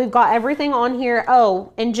 so we've got everything on here.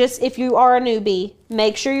 Oh, and just if you are a newbie,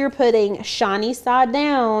 make sure you're putting shiny side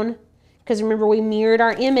down, because remember we mirrored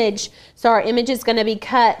our image. So our image is going to be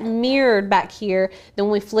cut mirrored back here. Then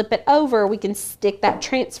when we flip it over, we can stick that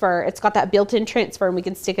transfer. It's got that built-in transfer and we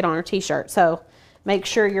can stick it on our t-shirt. So make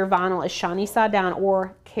sure your vinyl is shiny side down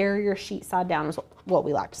or carrier sheet side down is what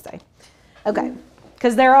we like to say. Okay,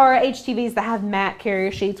 because there are HTVs that have matte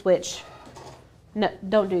carrier sheets, which no,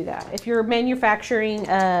 don't do that. If you're manufacturing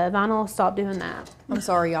vinyl, stop doing that. I'm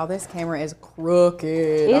sorry, y'all. This camera is crooked.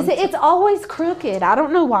 It's always crooked. I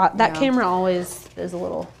don't know why. That camera always is a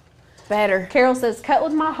little better. Carol says, cut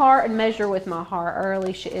with my heart and measure with my heart. Or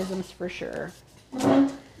Alicia isms for sure.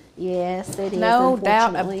 Yes, it is. No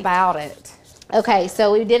doubt about it. Okay,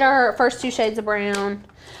 so we did our first 2 shades of brown.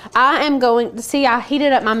 I am going to see, I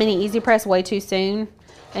heated up my mini easy press way too soon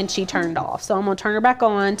and she turned off. So I'm going to turn her back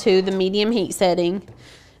on to the medium heat setting and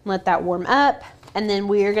let that warm up. And then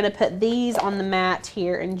we are going to put these on the mat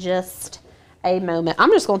here in just a moment.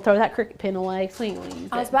 I'm just going to throw that Cricut pin away. So you ain't gonna use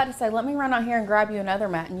I was it. about to say, let me run out here and grab you another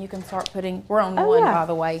mat and you can start putting, we're on one by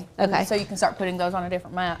the way. Okay. So you can start putting those on a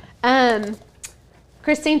different mat.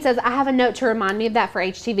 Christine says, I have a note to remind me of that for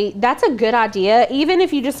HTV. That's a good idea. Even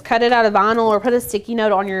if you just cut it out of vinyl or put a sticky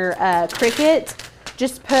note on your Cricut,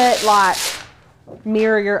 just put like,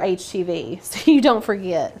 mirror your HTV so you don't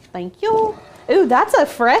forget. Thank you. Ooh, that's a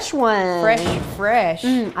fresh one. Fresh.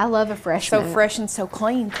 I love a fresh So one. fresh and so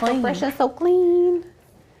clean. So fresh and so clean.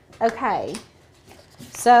 Okay.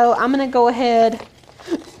 So I'm going to go ahead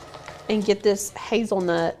and get this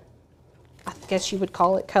hazelnut, I guess you would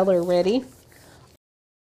call it, color ready.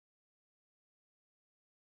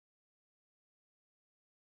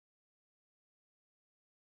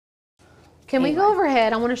 Can we go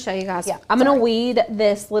overhead? I want to show you guys. Yeah, I'm going to weed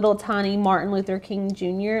this little tiny Martin Luther King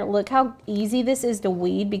Jr. Look how easy this is to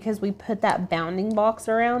weed because we put that bounding box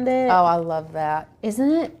around it. Oh, I love that.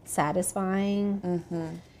 Isn't it satisfying?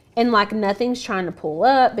 Mm-hmm. And like nothing's trying to pull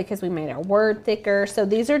up because we made our word thicker. So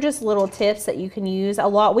these are just little tips that you can use a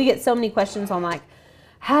lot. We get so many questions on like,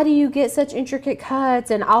 how do you get such intricate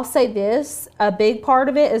cuts? And I'll say this, a big part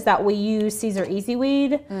of it is that we use Caesar Easy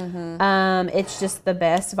Weed. Mm-hmm. It's just the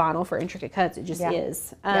best vinyl for intricate cuts. It just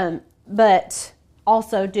is. But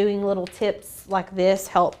also doing little tips like this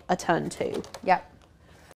help a ton too. Yep.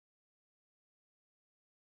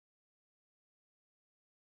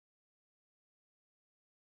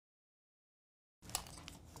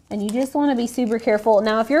 And you just want to be super careful.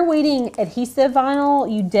 Now, if you're weeding adhesive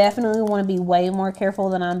vinyl, you definitely want to be way more careful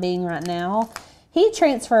than I'm being right now. Heat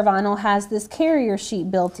transfer vinyl has this carrier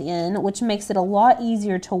sheet built in, which makes it a lot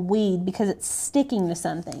easier to weed because it's sticking to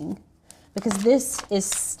something. Because this is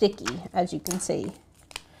sticky, as you can see.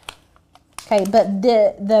 Okay, but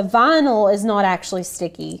the vinyl is not actually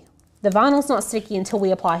sticky. The vinyl's not sticky until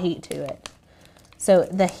we apply heat to it. So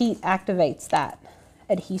the heat activates that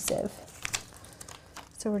adhesive.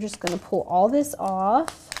 So we're just going to pull all this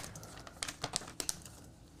off.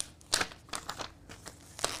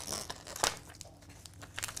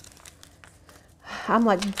 I'm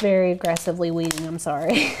like very aggressively weeding, I'm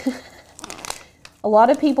sorry. A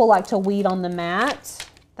lot of people like to weed on the mat.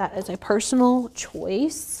 That is a personal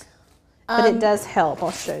choice, but it does help.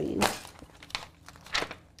 I'll show you.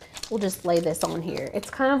 We'll just lay this on here.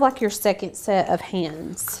 It's kind of like your second set of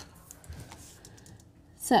hands.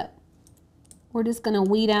 So we're just going to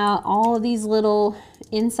weed out all of these little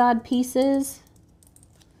inside pieces.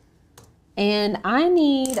 And I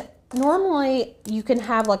need, normally you can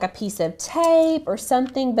have like a piece of tape or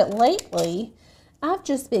something, but lately I've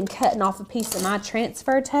just been cutting off a piece of my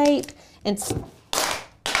transfer tape and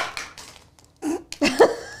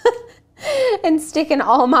and sticking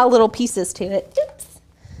all my little pieces to it. Oops.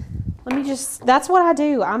 Let me just, that's what I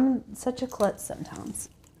do. I'm such a klutz sometimes.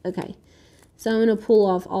 Okay. So I'm going to pull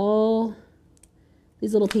off all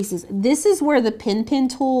these little pieces. This is where the pin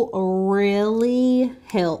tool really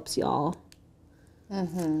helps, y'all.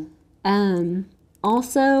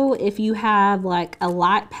 Also, if you have like a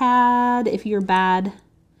light pad, if you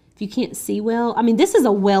can't see well. I mean, this is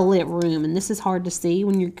a well-lit room, and this is hard to see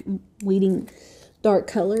when you're weeding dark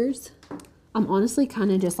colors. I'm honestly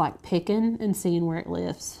kind of just like picking and seeing where it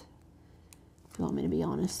lifts, if you want me to be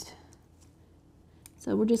honest.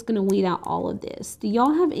 So we're just going to weed out all of this. Do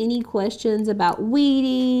y'all have any questions about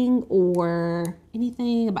weeding or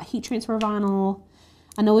anything about heat transfer vinyl?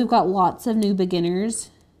 I know we've got lots of new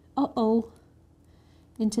beginners.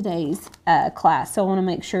 In today's class. So I want to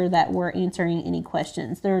make sure that we're answering any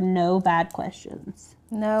questions. There are no bad questions.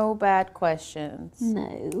 No bad questions.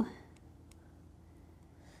 No.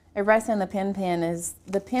 Everybody's saying the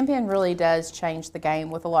pin really does change the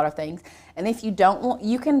game with a lot of things. And if you don't want,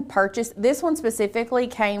 you can purchase, this one specifically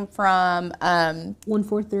came from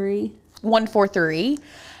 143. 143,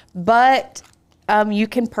 but you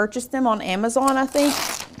can purchase them on Amazon, I think,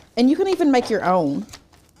 and you can even make your own.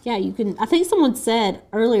 Yeah, you can. I think someone said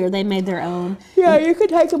earlier they made their own. Yeah, you could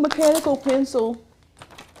take a mechanical pencil.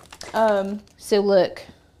 So look,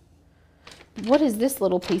 what is this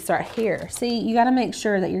little piece right here? See, you got to make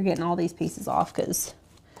sure that you're getting all these pieces off because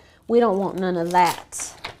we don't want none of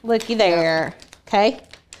that. Looky there. Okay.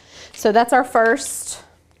 So that's our first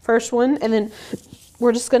one, and then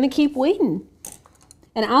we're just going to keep weeding.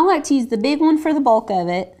 And I like to use the big one for the bulk of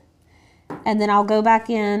it. And then I'll go back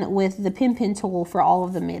in with the pin tool for all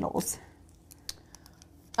of the middles.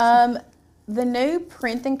 The new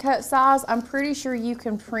print and cut size, I'm pretty sure you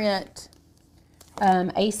can print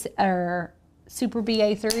Ace or Super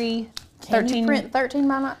BA3. Can you print 13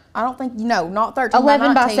 by 9? I don't think, no, not 13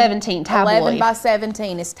 11 by 19. by 17 tabloid. 11 by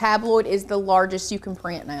 17 is tabloid is the largest you can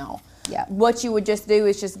print now. Yeah. What you would just do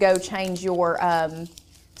is just go change your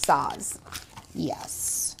size.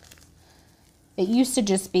 Yes. It used to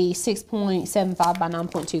just be 6.75 by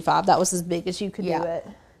 9.25. That was as big as you could do it.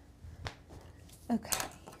 Okay.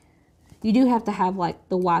 You do have to have like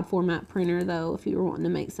the wide format printer though if you were wanting to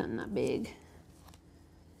make something that big.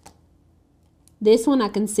 This one I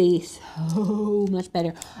can see so much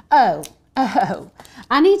better. Oh,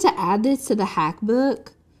 I need to add this to the hack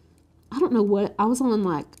book. I don't know what, I was on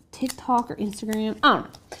like TikTok or Instagram. I don't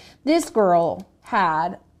know. This girl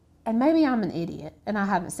had, and maybe I'm an idiot and I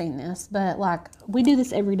haven't seen this, but like we do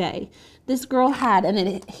this every day. This girl had an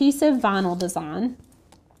adhesive vinyl design,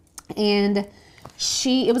 and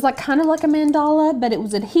it was like kind of like a mandala, but it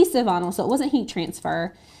was adhesive vinyl, so it wasn't heat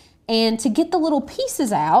transfer. And to get the little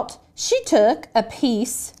pieces out, she took a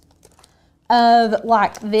piece of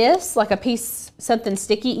like this, like a piece, something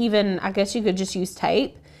sticky, even I guess you could just use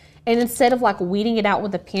tape. And instead of like weeding it out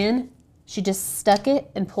with a pin, she just stuck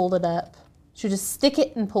it and pulled it up. She would just stick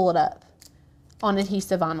it and pull it up on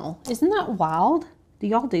adhesive vinyl. Isn't that wild? Do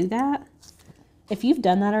y'all do that? If you've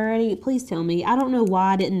done that already, please tell me. I don't know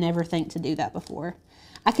why I didn't never think to do that before.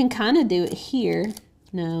 I can kind of do it here.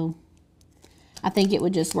 No. I think it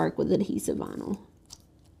would just work with adhesive vinyl.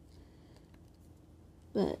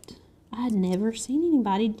 But I had never seen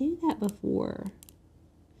anybody do that before.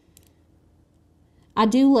 I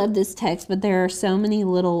do love this text, but there are so many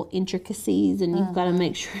little intricacies, and you've got to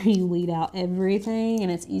make sure you weed out everything,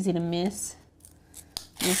 and it's easy to miss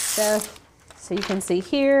stuff. So you can see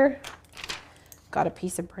here, got a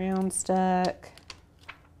piece of brown stuck.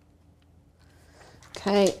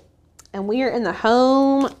 Okay, and we are in the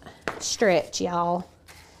home stretch, y'all.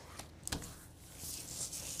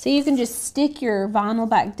 So you can just stick your vinyl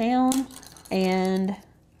back down and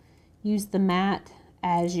use the mat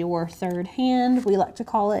as your third hand, we like to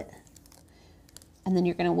call it. And then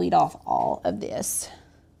you're going to weed off all of this.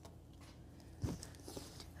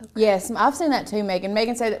 Okay. Yes, I've seen that too, Megan.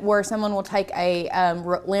 Megan said that where someone will take a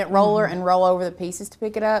lint roller and roll over the pieces to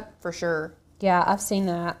pick it up, for sure. Yeah, I've seen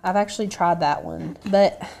that. I've actually tried that one,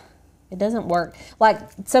 but it doesn't work. Like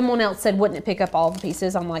someone else said, wouldn't it pick up all the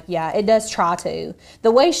pieces? I'm like, yeah, it does try to.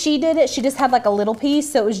 The way she did it, she just had like a little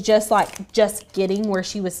piece, so it was just like just getting where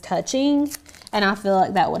she was touching. And I feel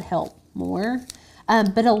like that would help more.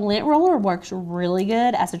 But a lint roller works really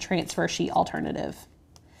good as a transfer sheet alternative.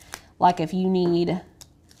 Like if you need,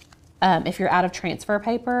 if you're out of transfer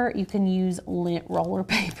paper, you can use lint roller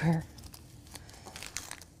paper.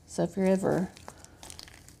 So if you're ever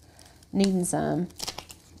needing some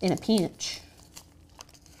in a pinch.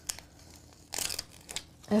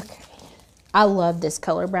 Okay. I love this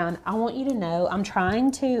color brown. I want you to know I'm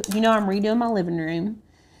trying to, I'm redoing my living room.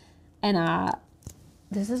 And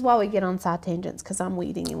this is why we get on side tangents, because I'm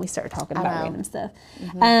weeding and we start talking about random stuff.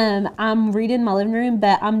 I'm reading my living room,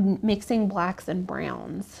 but I'm mixing blacks and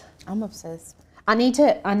browns. I'm obsessed. I need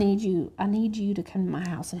you to come to my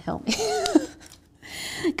house and help me.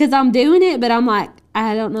 Because I'm doing it, but I'm like,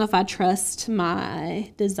 I don't know if I trust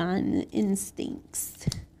my design instincts.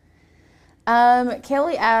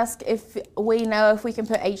 Kelly asked if we know if we can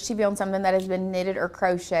put HTV on something that has been knitted or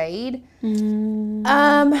crocheted.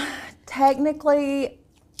 Technically,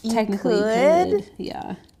 you could.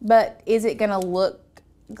 Yeah. But is it going to look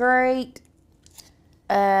great?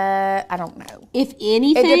 I don't know. If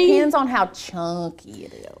anything, it depends on how chunky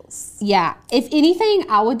it is. Yeah. If anything,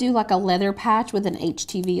 I would do like a leather patch with an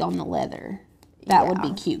HTV on the leather. That would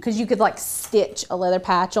be cute, because you could like stitch a leather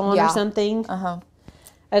patch on or something.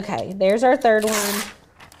 Okay, there's our third one.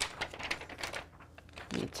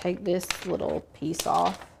 Let me take this little piece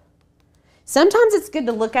off. Sometimes it's good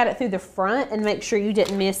to look at it through the front and make sure you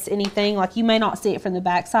didn't miss anything. Like, you may not see it from the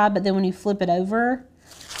back side, but then when you flip it over,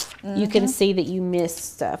 you can see that you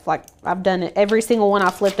missed stuff. Like, I've done it. Every single one I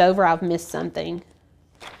flipped over, I've missed something.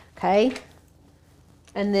 Okay.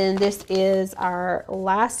 And then this is our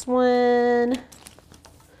last one.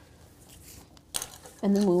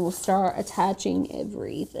 And then we will start attaching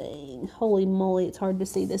everything. Holy moly, it's hard to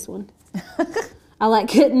see this one. I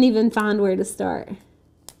couldn't even find where to start.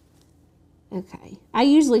 Okay. I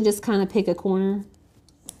usually just kind of pick a corner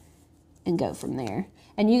and go from there.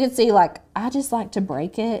 And you can see, I just like to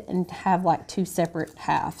break it and have two separate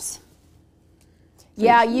halves.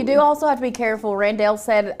 Yeah, you do also have to be careful. Randall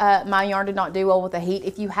said my yarn did not do well with the heat.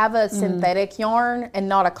 If you have a synthetic yarn and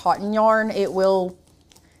not a cotton yarn,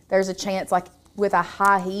 there's a chance with a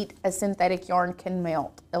high heat, a synthetic yarn can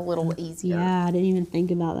melt a little easier. Yeah, I didn't even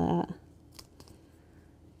think about that.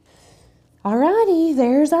 Alrighty,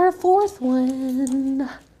 there's our fourth one.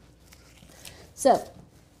 So,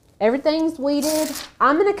 everything's weeded.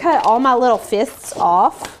 I'm going to cut all my little fists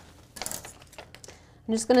off.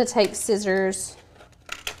 I'm just going to take scissors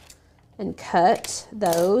and cut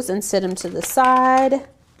those and set them to the side.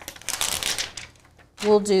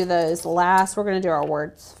 We'll do those last. We're going to do our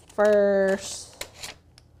words first.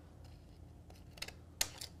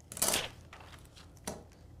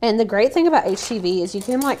 And the great thing about HTV is you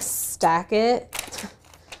can stack it.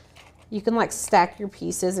 You can stack your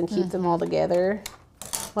pieces and keep them all together.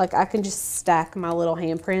 I can just stack my little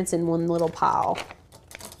handprints in one little pile.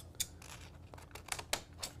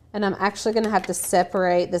 And I'm actually going to have to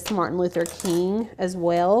separate this Martin Luther King as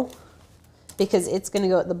well, because it's going to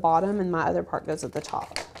go at the bottom and my other part goes at the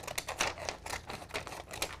top.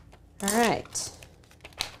 All right.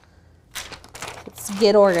 Let's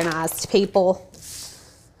get organized, people.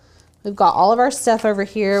 We've got all of our stuff over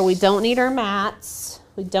here. We don't need our mats.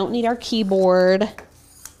 We don't need our keyboard.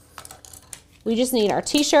 We just need our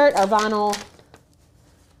t-shirt, our vinyl,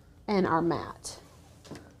 and our mat.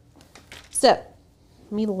 So,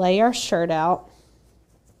 let me lay our shirt out.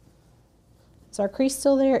 Is our crease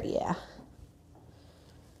still there? Yeah.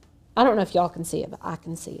 I don't know if y'all can see it, but I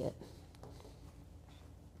can see it.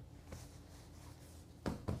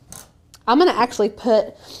 I'm going to actually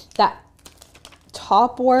put that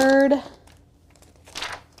top word. Let's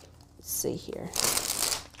see here.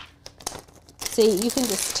 See, you can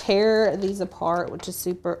just tear these apart, which is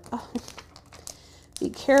super. Oh, be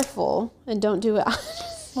careful and don't do it.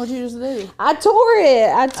 What'd you just do? I tore it.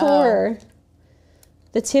 I tore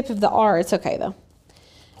the tip of the R. It's okay though.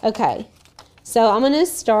 Okay, so I'm going to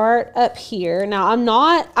start up here. Now, I'm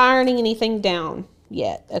not ironing anything down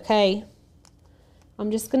yet, okay? I'm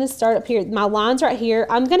just going to start up here. My line's right here.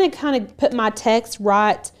 I'm going to kind of put my text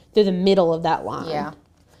right through the middle of that line. Yeah.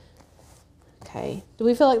 Okay. Do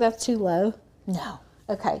we feel like that's too low? No.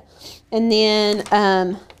 Okay. And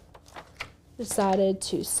then decided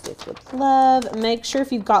to stick with love. Make sure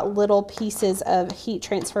if you've got little pieces of heat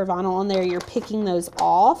transfer vinyl on there, you're picking those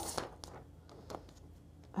off.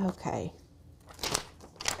 Okay.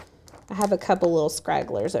 I have a couple little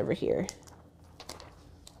scragglers over here.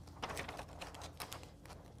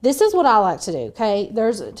 This is what I like to do, okay?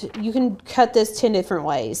 You can cut this 10 different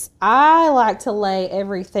ways. I like to lay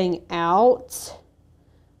everything out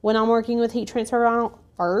when I'm working with heat transfer vinyl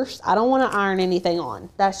first. I don't want to iron anything on.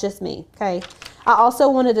 That's just me, okay? I also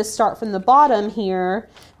wanted to start from the bottom here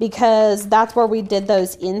because that's where we did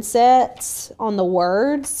those insets on the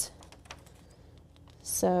words.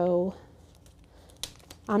 So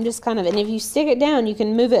I'm just and if you stick it down, you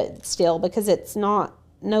can move it still because it's not,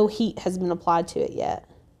 no heat has been applied to it yet.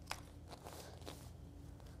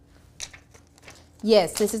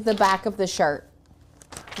 Yes, this is the back of the shirt.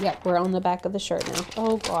 Yep, we're on the back of the shirt now.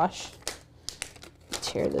 Oh gosh.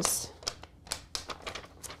 tear this.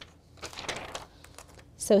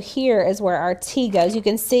 So here is where our T goes. You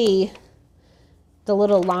can see the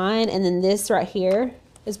little line, and then this right here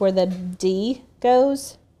is where the D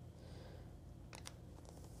goes.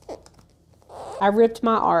 I ripped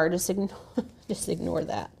my R, just ignore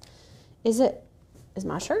that. Is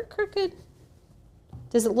my shirt crooked?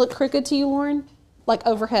 Does it look crooked to you, Lauren? Like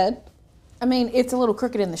overhead? I mean, it's a little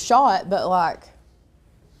crooked in the shot, but like.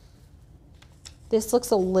 This looks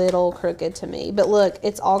a little crooked to me, but look,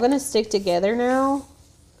 it's all gonna stick together now.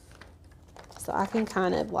 So I can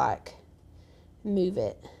kind of like move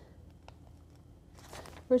it.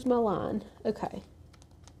 Where's my line? Okay.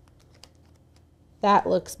 That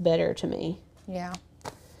looks better to me. Yeah.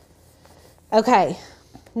 Okay,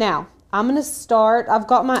 now I'm gonna start. I've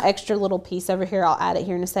got my extra little piece over here. I'll add it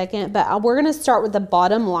here in a second, but we're gonna start with the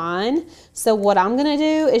bottom line. So what I'm gonna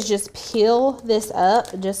do is just peel this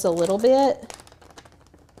up just a little bit.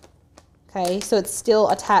 Okay, so it's still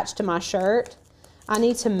attached to my shirt. I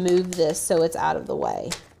need to move this so it's out of the way.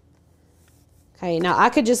 Okay, now I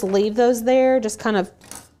could just leave those there, just kind of,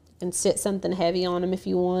 and sit something heavy on them if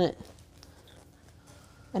you want.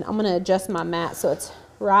 And I'm gonna adjust my mat so it's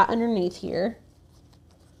right underneath here.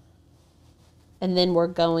 And then we're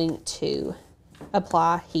going to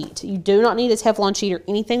apply heat. You do not need a Teflon sheet or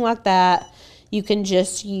anything like that. You can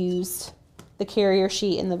just use the carrier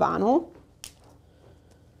sheet and the vinyl.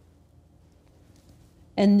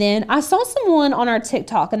 And then I saw someone on our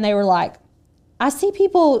TikTok and they were like, I see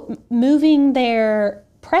people moving their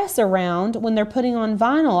press around when they're putting on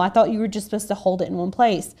vinyl. I thought you were just supposed to hold it in one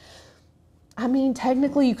place. I mean,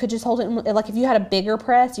 technically you could just hold it in, like if you had a bigger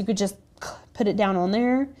press, you could just put it down on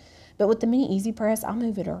there. But with the mini easy press, I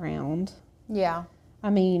move it around. Yeah. I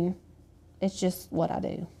mean, it's just what I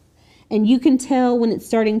do. And you can tell when it's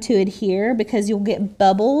starting to adhere because you'll get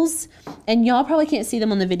bubbles. And y'all probably can't see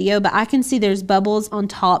them on the video, but I can see there's bubbles on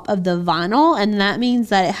top of the vinyl. And that means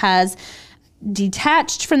that it has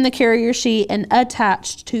detached from the carrier sheet and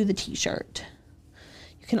attached to the t-shirt.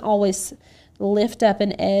 You can always lift up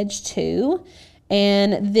an edge too.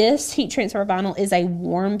 And this heat transfer vinyl is a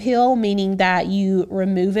warm peel, meaning that you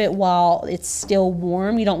remove it while it's still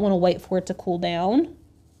warm. You don't want to wait for it to cool down.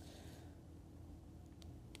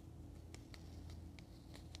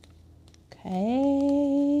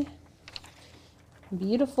 Okay,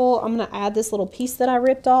 beautiful. I'm gonna add this little piece that I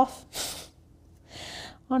ripped off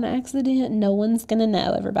on accident. No one's gonna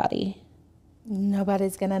know, everybody.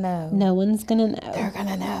 Nobody's gonna know. No one's gonna know. They're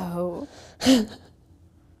gonna know.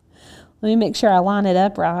 Let me make sure I line it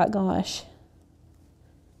up right. Gosh.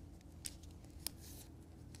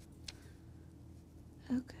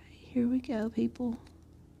 Okay, here we go, people.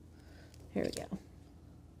 Here we go.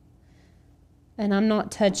 And I'm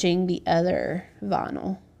not touching the other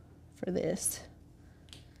vinyl for this.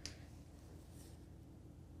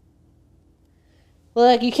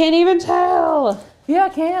 Look, you can't even tell. Yeah, I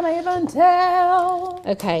can't even tell.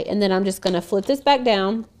 Okay, and then I'm just going to flip this back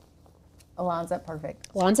down. It lines up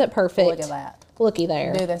perfect. Lines up perfect. Look at that. Looky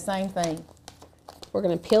there. Do the same thing. We're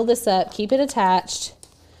going to peel this up, keep it attached,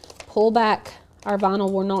 pull back our vinyl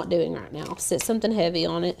we're not doing right now. Sit something heavy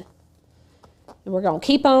on it. And we're going to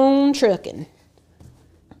keep on trucking.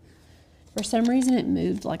 For some reason, it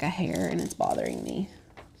moved like a hair, and it's bothering me.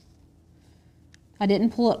 I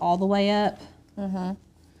didn't pull it all the way up. And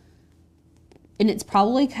it's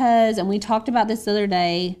probably because, and we talked about this the other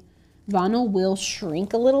day, vinyl will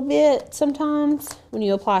shrink a little bit sometimes when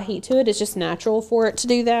you apply heat to it. It's just natural for it to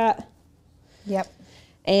do that. Yep.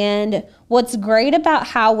 And what's great about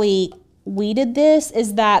how we did this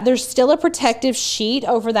is that there's still a protective sheet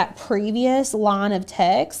over that previous line of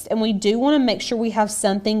text, and we do want to make sure we have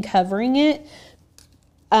something covering it,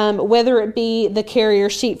 whether it be the carrier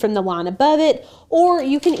sheet from the line above it, or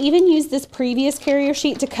you can even use this previous carrier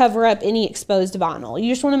sheet to cover up any exposed vinyl.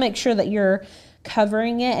 You just want to make sure that you're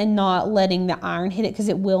covering it and not letting the iron hit it, because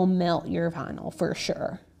it will melt your vinyl for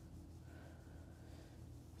sure.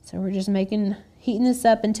 So we're just heating this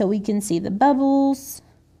up until we can see the bubbles.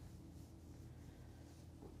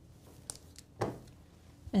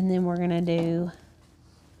 And then we're gonna do,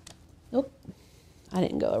 oh, I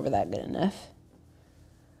didn't go over that good enough.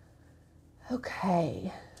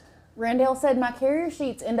 Okay. Randall said, my carrier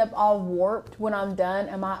sheets end up all warped when I'm done.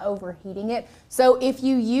 Am I overheating it? So if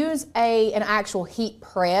you use an actual heat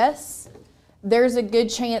press, there's a good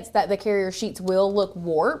chance that the carrier sheets will look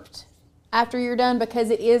warped after you're done, because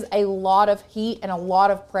it is a lot of heat and a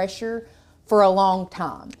lot of pressure for a long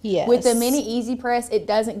time. Yes. With the mini easy press, it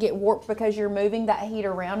doesn't get warped because you're moving that heat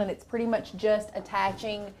around, and it's pretty much just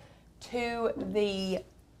attaching to the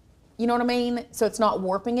you know what I mean? So it's not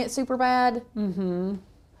warping it super bad. Mm-hmm.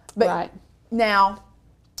 But right. Now,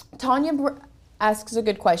 Tanya asks a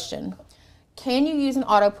good question. Can you use an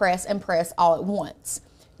auto press and press all at once?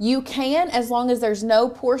 You can, as long as there's no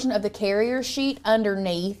portion of the carrier sheet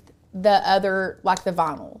underneath the other, like the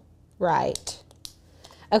vinyl. Right.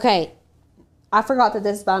 Okay. I forgot that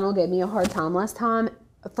this vinyl gave me a hard time last time.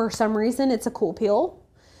 For some reason, it's a cool peel.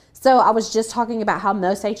 So I was just talking about how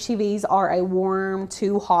most HTVs are a warm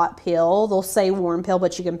to hot peel. They'll say warm peel,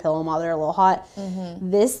 but you can peel them while they're a little hot.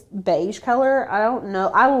 Mm-hmm. This beige color, I don't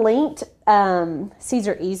know. I linked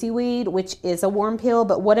Caesar Easy Weed, which is a warm peel,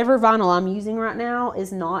 but whatever vinyl I'm using right now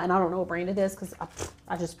is not, and I don't know what brand it is because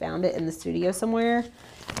I just found it in the studio somewhere.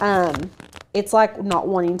 It's like not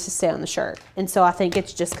wanting to stay on the shirt. And so I think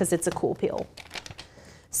it's just because it's a cool peel.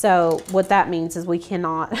 So what that means is we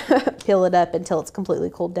cannot peel it up until it's completely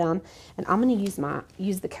cooled down. And I'm going to use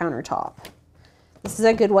the countertop. This is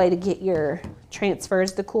a good way to get your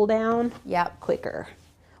transfers to cool down quicker.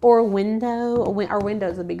 Or a window. Our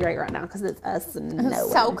windows would be great right now because it's us and no one.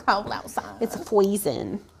 It's so cold outside. It's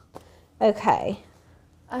freezing. Okay.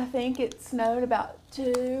 I think it snowed about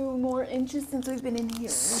 2 more inches since we've been in here.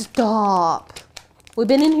 Stop. We've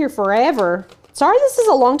been in here forever. Sorry this is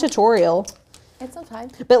a long tutorial. It's okay.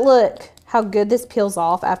 But look how good this peels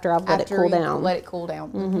off after I've let it cool down. Let it cool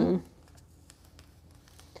down.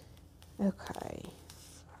 Mm-hmm. Okay.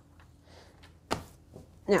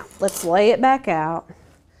 Now, let's lay it back out.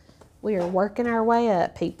 We are working our way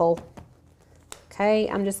up, people. Okay,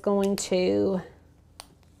 I'm just going to...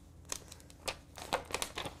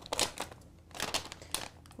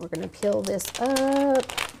 We're going to peel this up.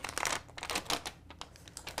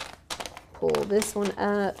 Pull this one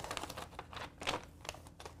up.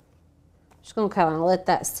 Just going to kind of let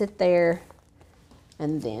that sit there.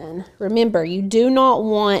 And then remember, you do not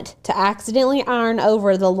want to accidentally iron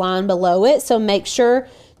over the line below it. So make sure,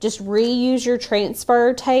 just reuse your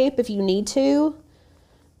transfer tape if you need to.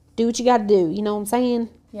 Do what you got to do. You know what I'm saying?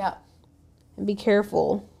 Yeah. And be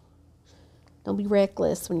careful. Don't be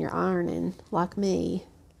reckless when you're ironing like me.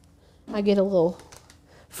 I get a little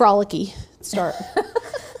frolicky.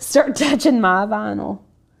 Start touching my vinyl.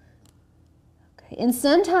 And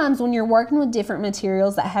sometimes when you're working with different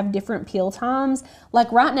materials that have different peel times,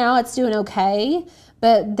 like right now it's doing okay,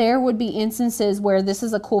 but there would be instances where this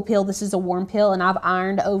is a cool peel, this is a warm peel, and I've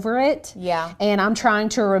ironed over it. Yeah. And I'm trying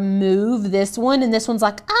to remove this one, and this one's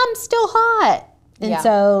like, I'm still hot. And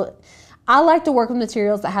so I like to work with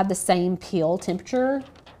materials that have the same peel temperature.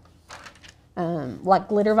 Like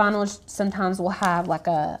glitter vinyl sometimes will have like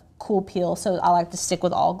a cool peel, so I like to stick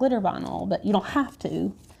with all glitter vinyl, but you don't have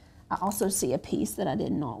to. I also see a piece that I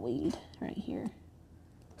did not weed right here.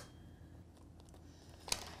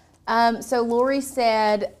 So Lori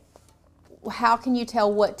said, how can you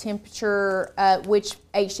tell what temperature, which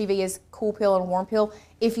HTV is cool peel and warm peel?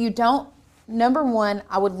 If you don't, number one,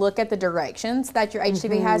 I would look at the directions that your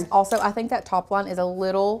HTV has. Also, I think that top line is a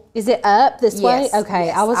little... Is it up this way? Yes, Okay.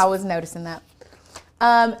 Yes, I was noticing that.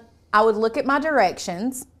 I would look at my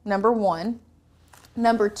directions, number one.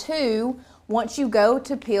 Number two, once you go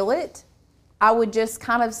to peel it, I would just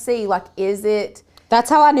kind of see, like, is it... That's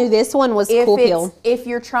how I knew this one was cool peel. If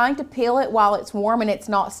you're trying to peel it while it's warm and it's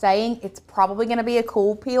not staying, it's probably going to be a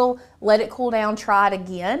cool peel. Let it cool down, try it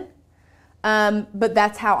again. But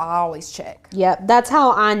that's how I always check. Yep, that's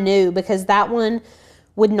how I knew, because that one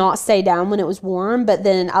would not stay down when it was warm, but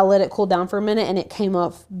then I let it cool down for a minute and it came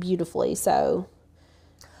off beautifully, so...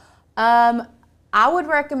 I would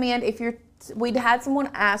recommend, if you're... We'd had someone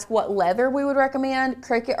ask what leather we would recommend,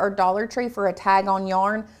 Cricut or Dollar Tree for a tag-on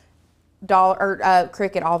yarn.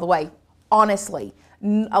 Cricut all the way. Honestly,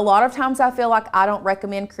 a lot of times I feel like I don't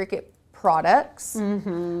recommend Cricut products,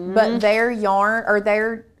 but their yarn or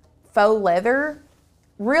their faux leather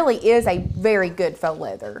really is a very good faux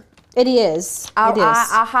leather. It is.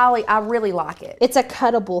 I really like it. It's a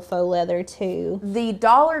cuttable faux leather too. The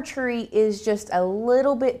Dollar Tree is just a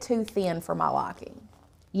little bit too thin for my liking.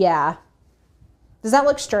 Yeah. Does that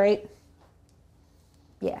look straight?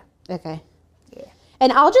 Yeah. Okay. Yeah.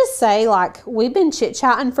 And I'll just say, like, we've been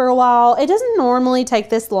chit-chatting for a while. It doesn't normally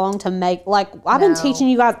take this long to make, like, I've been teaching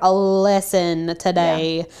you guys a lesson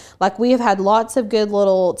today. Yeah. Like, we have had lots of good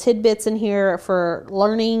little tidbits in here for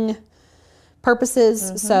learning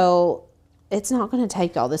purposes. So it's not going to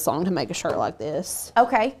take y'all this long to make a shirt like this.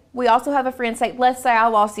 Okay. We also have a friend say, let's say I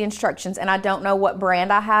lost the instructions and I don't know what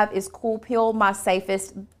brand I have. Is Cool Peel my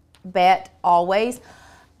safest bet always?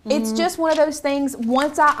 It's just one of those things.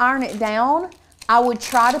 Once I iron it down, I would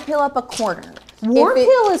try to peel up a corner. Warm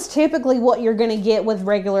peel is typically what you're going to get with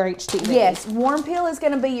regular HTV. Yes, warm peel is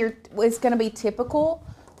going to be typical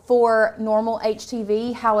for normal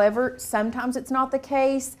HTV. However, sometimes it's not the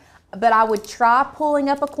case, but I would try pulling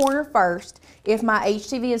up a corner first. If my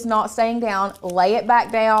HTV is not staying down, lay it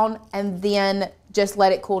back down and then just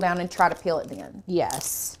let it cool down and try to peel it then.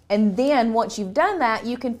 Yes. And then once you've done that,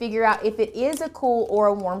 you can figure out if it is a cool or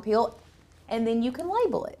a warm peel, and then you can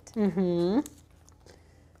label it.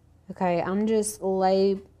 Okay, I'm just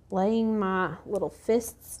laying my little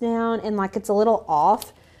fists down, and like it's a little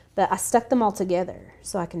off, but I stuck them all together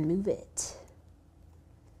so I can move it.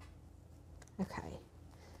 Okay.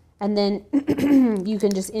 And then you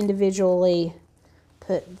can just individually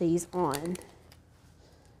put these on.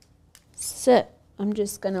 So I'm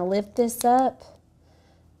just going to lift this up,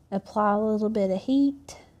 apply a little bit of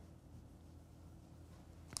heat,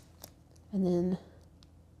 and then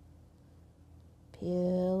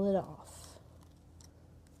peel it off.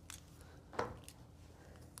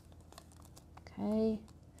 Okay.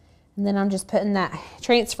 And then I'm just putting that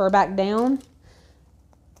transfer back down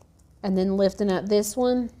and then lifting up this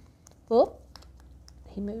one. Whoop.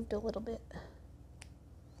 He moved a little bit.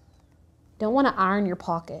 Don't want to iron your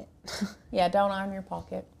pocket. Yeah, don't iron your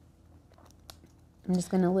pocket. I'm just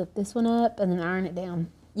going to lift this one up and then iron it down.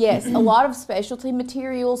 Yes, a lot of specialty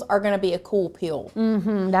materials are going to be a cool peel.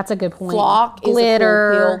 That's a good point. Flock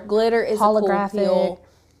Glitter, is a cool peel. Glitter is holographic. a cool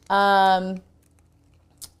peel.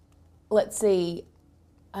 Let's see.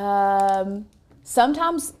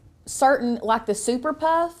 Sometimes certain, like the Super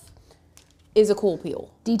Puff, is a cool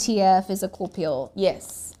peel. DTF is a cool peel.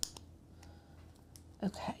 Yes.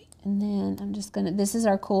 Okay, and then I'm just gonna, this is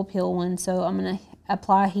our cool peel one, so I'm gonna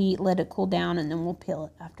apply heat, let it cool down, and then we'll peel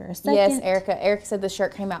it after a second. Yes, Erica. Erica said the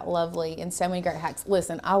shirt came out lovely and so many great hacks.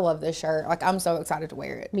 Listen, I love this shirt. Like, I'm so excited to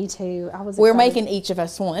wear it. Me too. We're making each of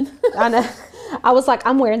us one. I know. I was like,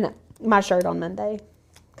 I'm wearing my shirt on Monday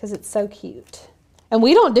because it's so cute. And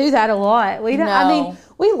we don't do that a lot. We don't. No. I mean,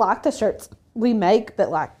 we like the shirts we make, but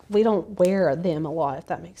like we don't wear them a lot. If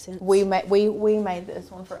that makes sense. We made this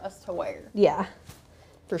one for us to wear. Yeah.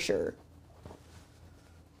 For sure.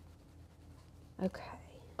 Okay.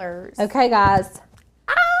 Okay, guys.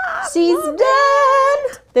 She's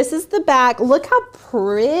done. This is the back. Look how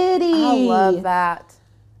pretty. I love that.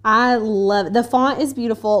 I love it. The font is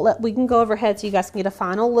beautiful. We can go overhead so you guys can get a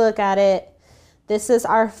final look at it. This is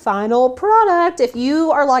our final product. If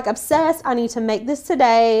you are like obsessed, I need to make this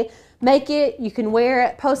today, make it. You can wear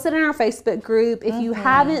it, post it in our Facebook group. If you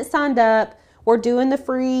haven't signed up, we're doing the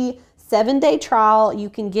free 7-day trial. You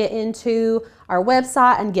can get into our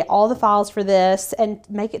website and get all the files for this and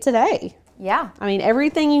make it today. Yeah. I mean,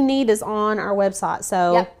 everything you need is on our website.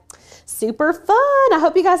 So super fun. I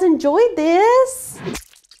hope you guys enjoyed this.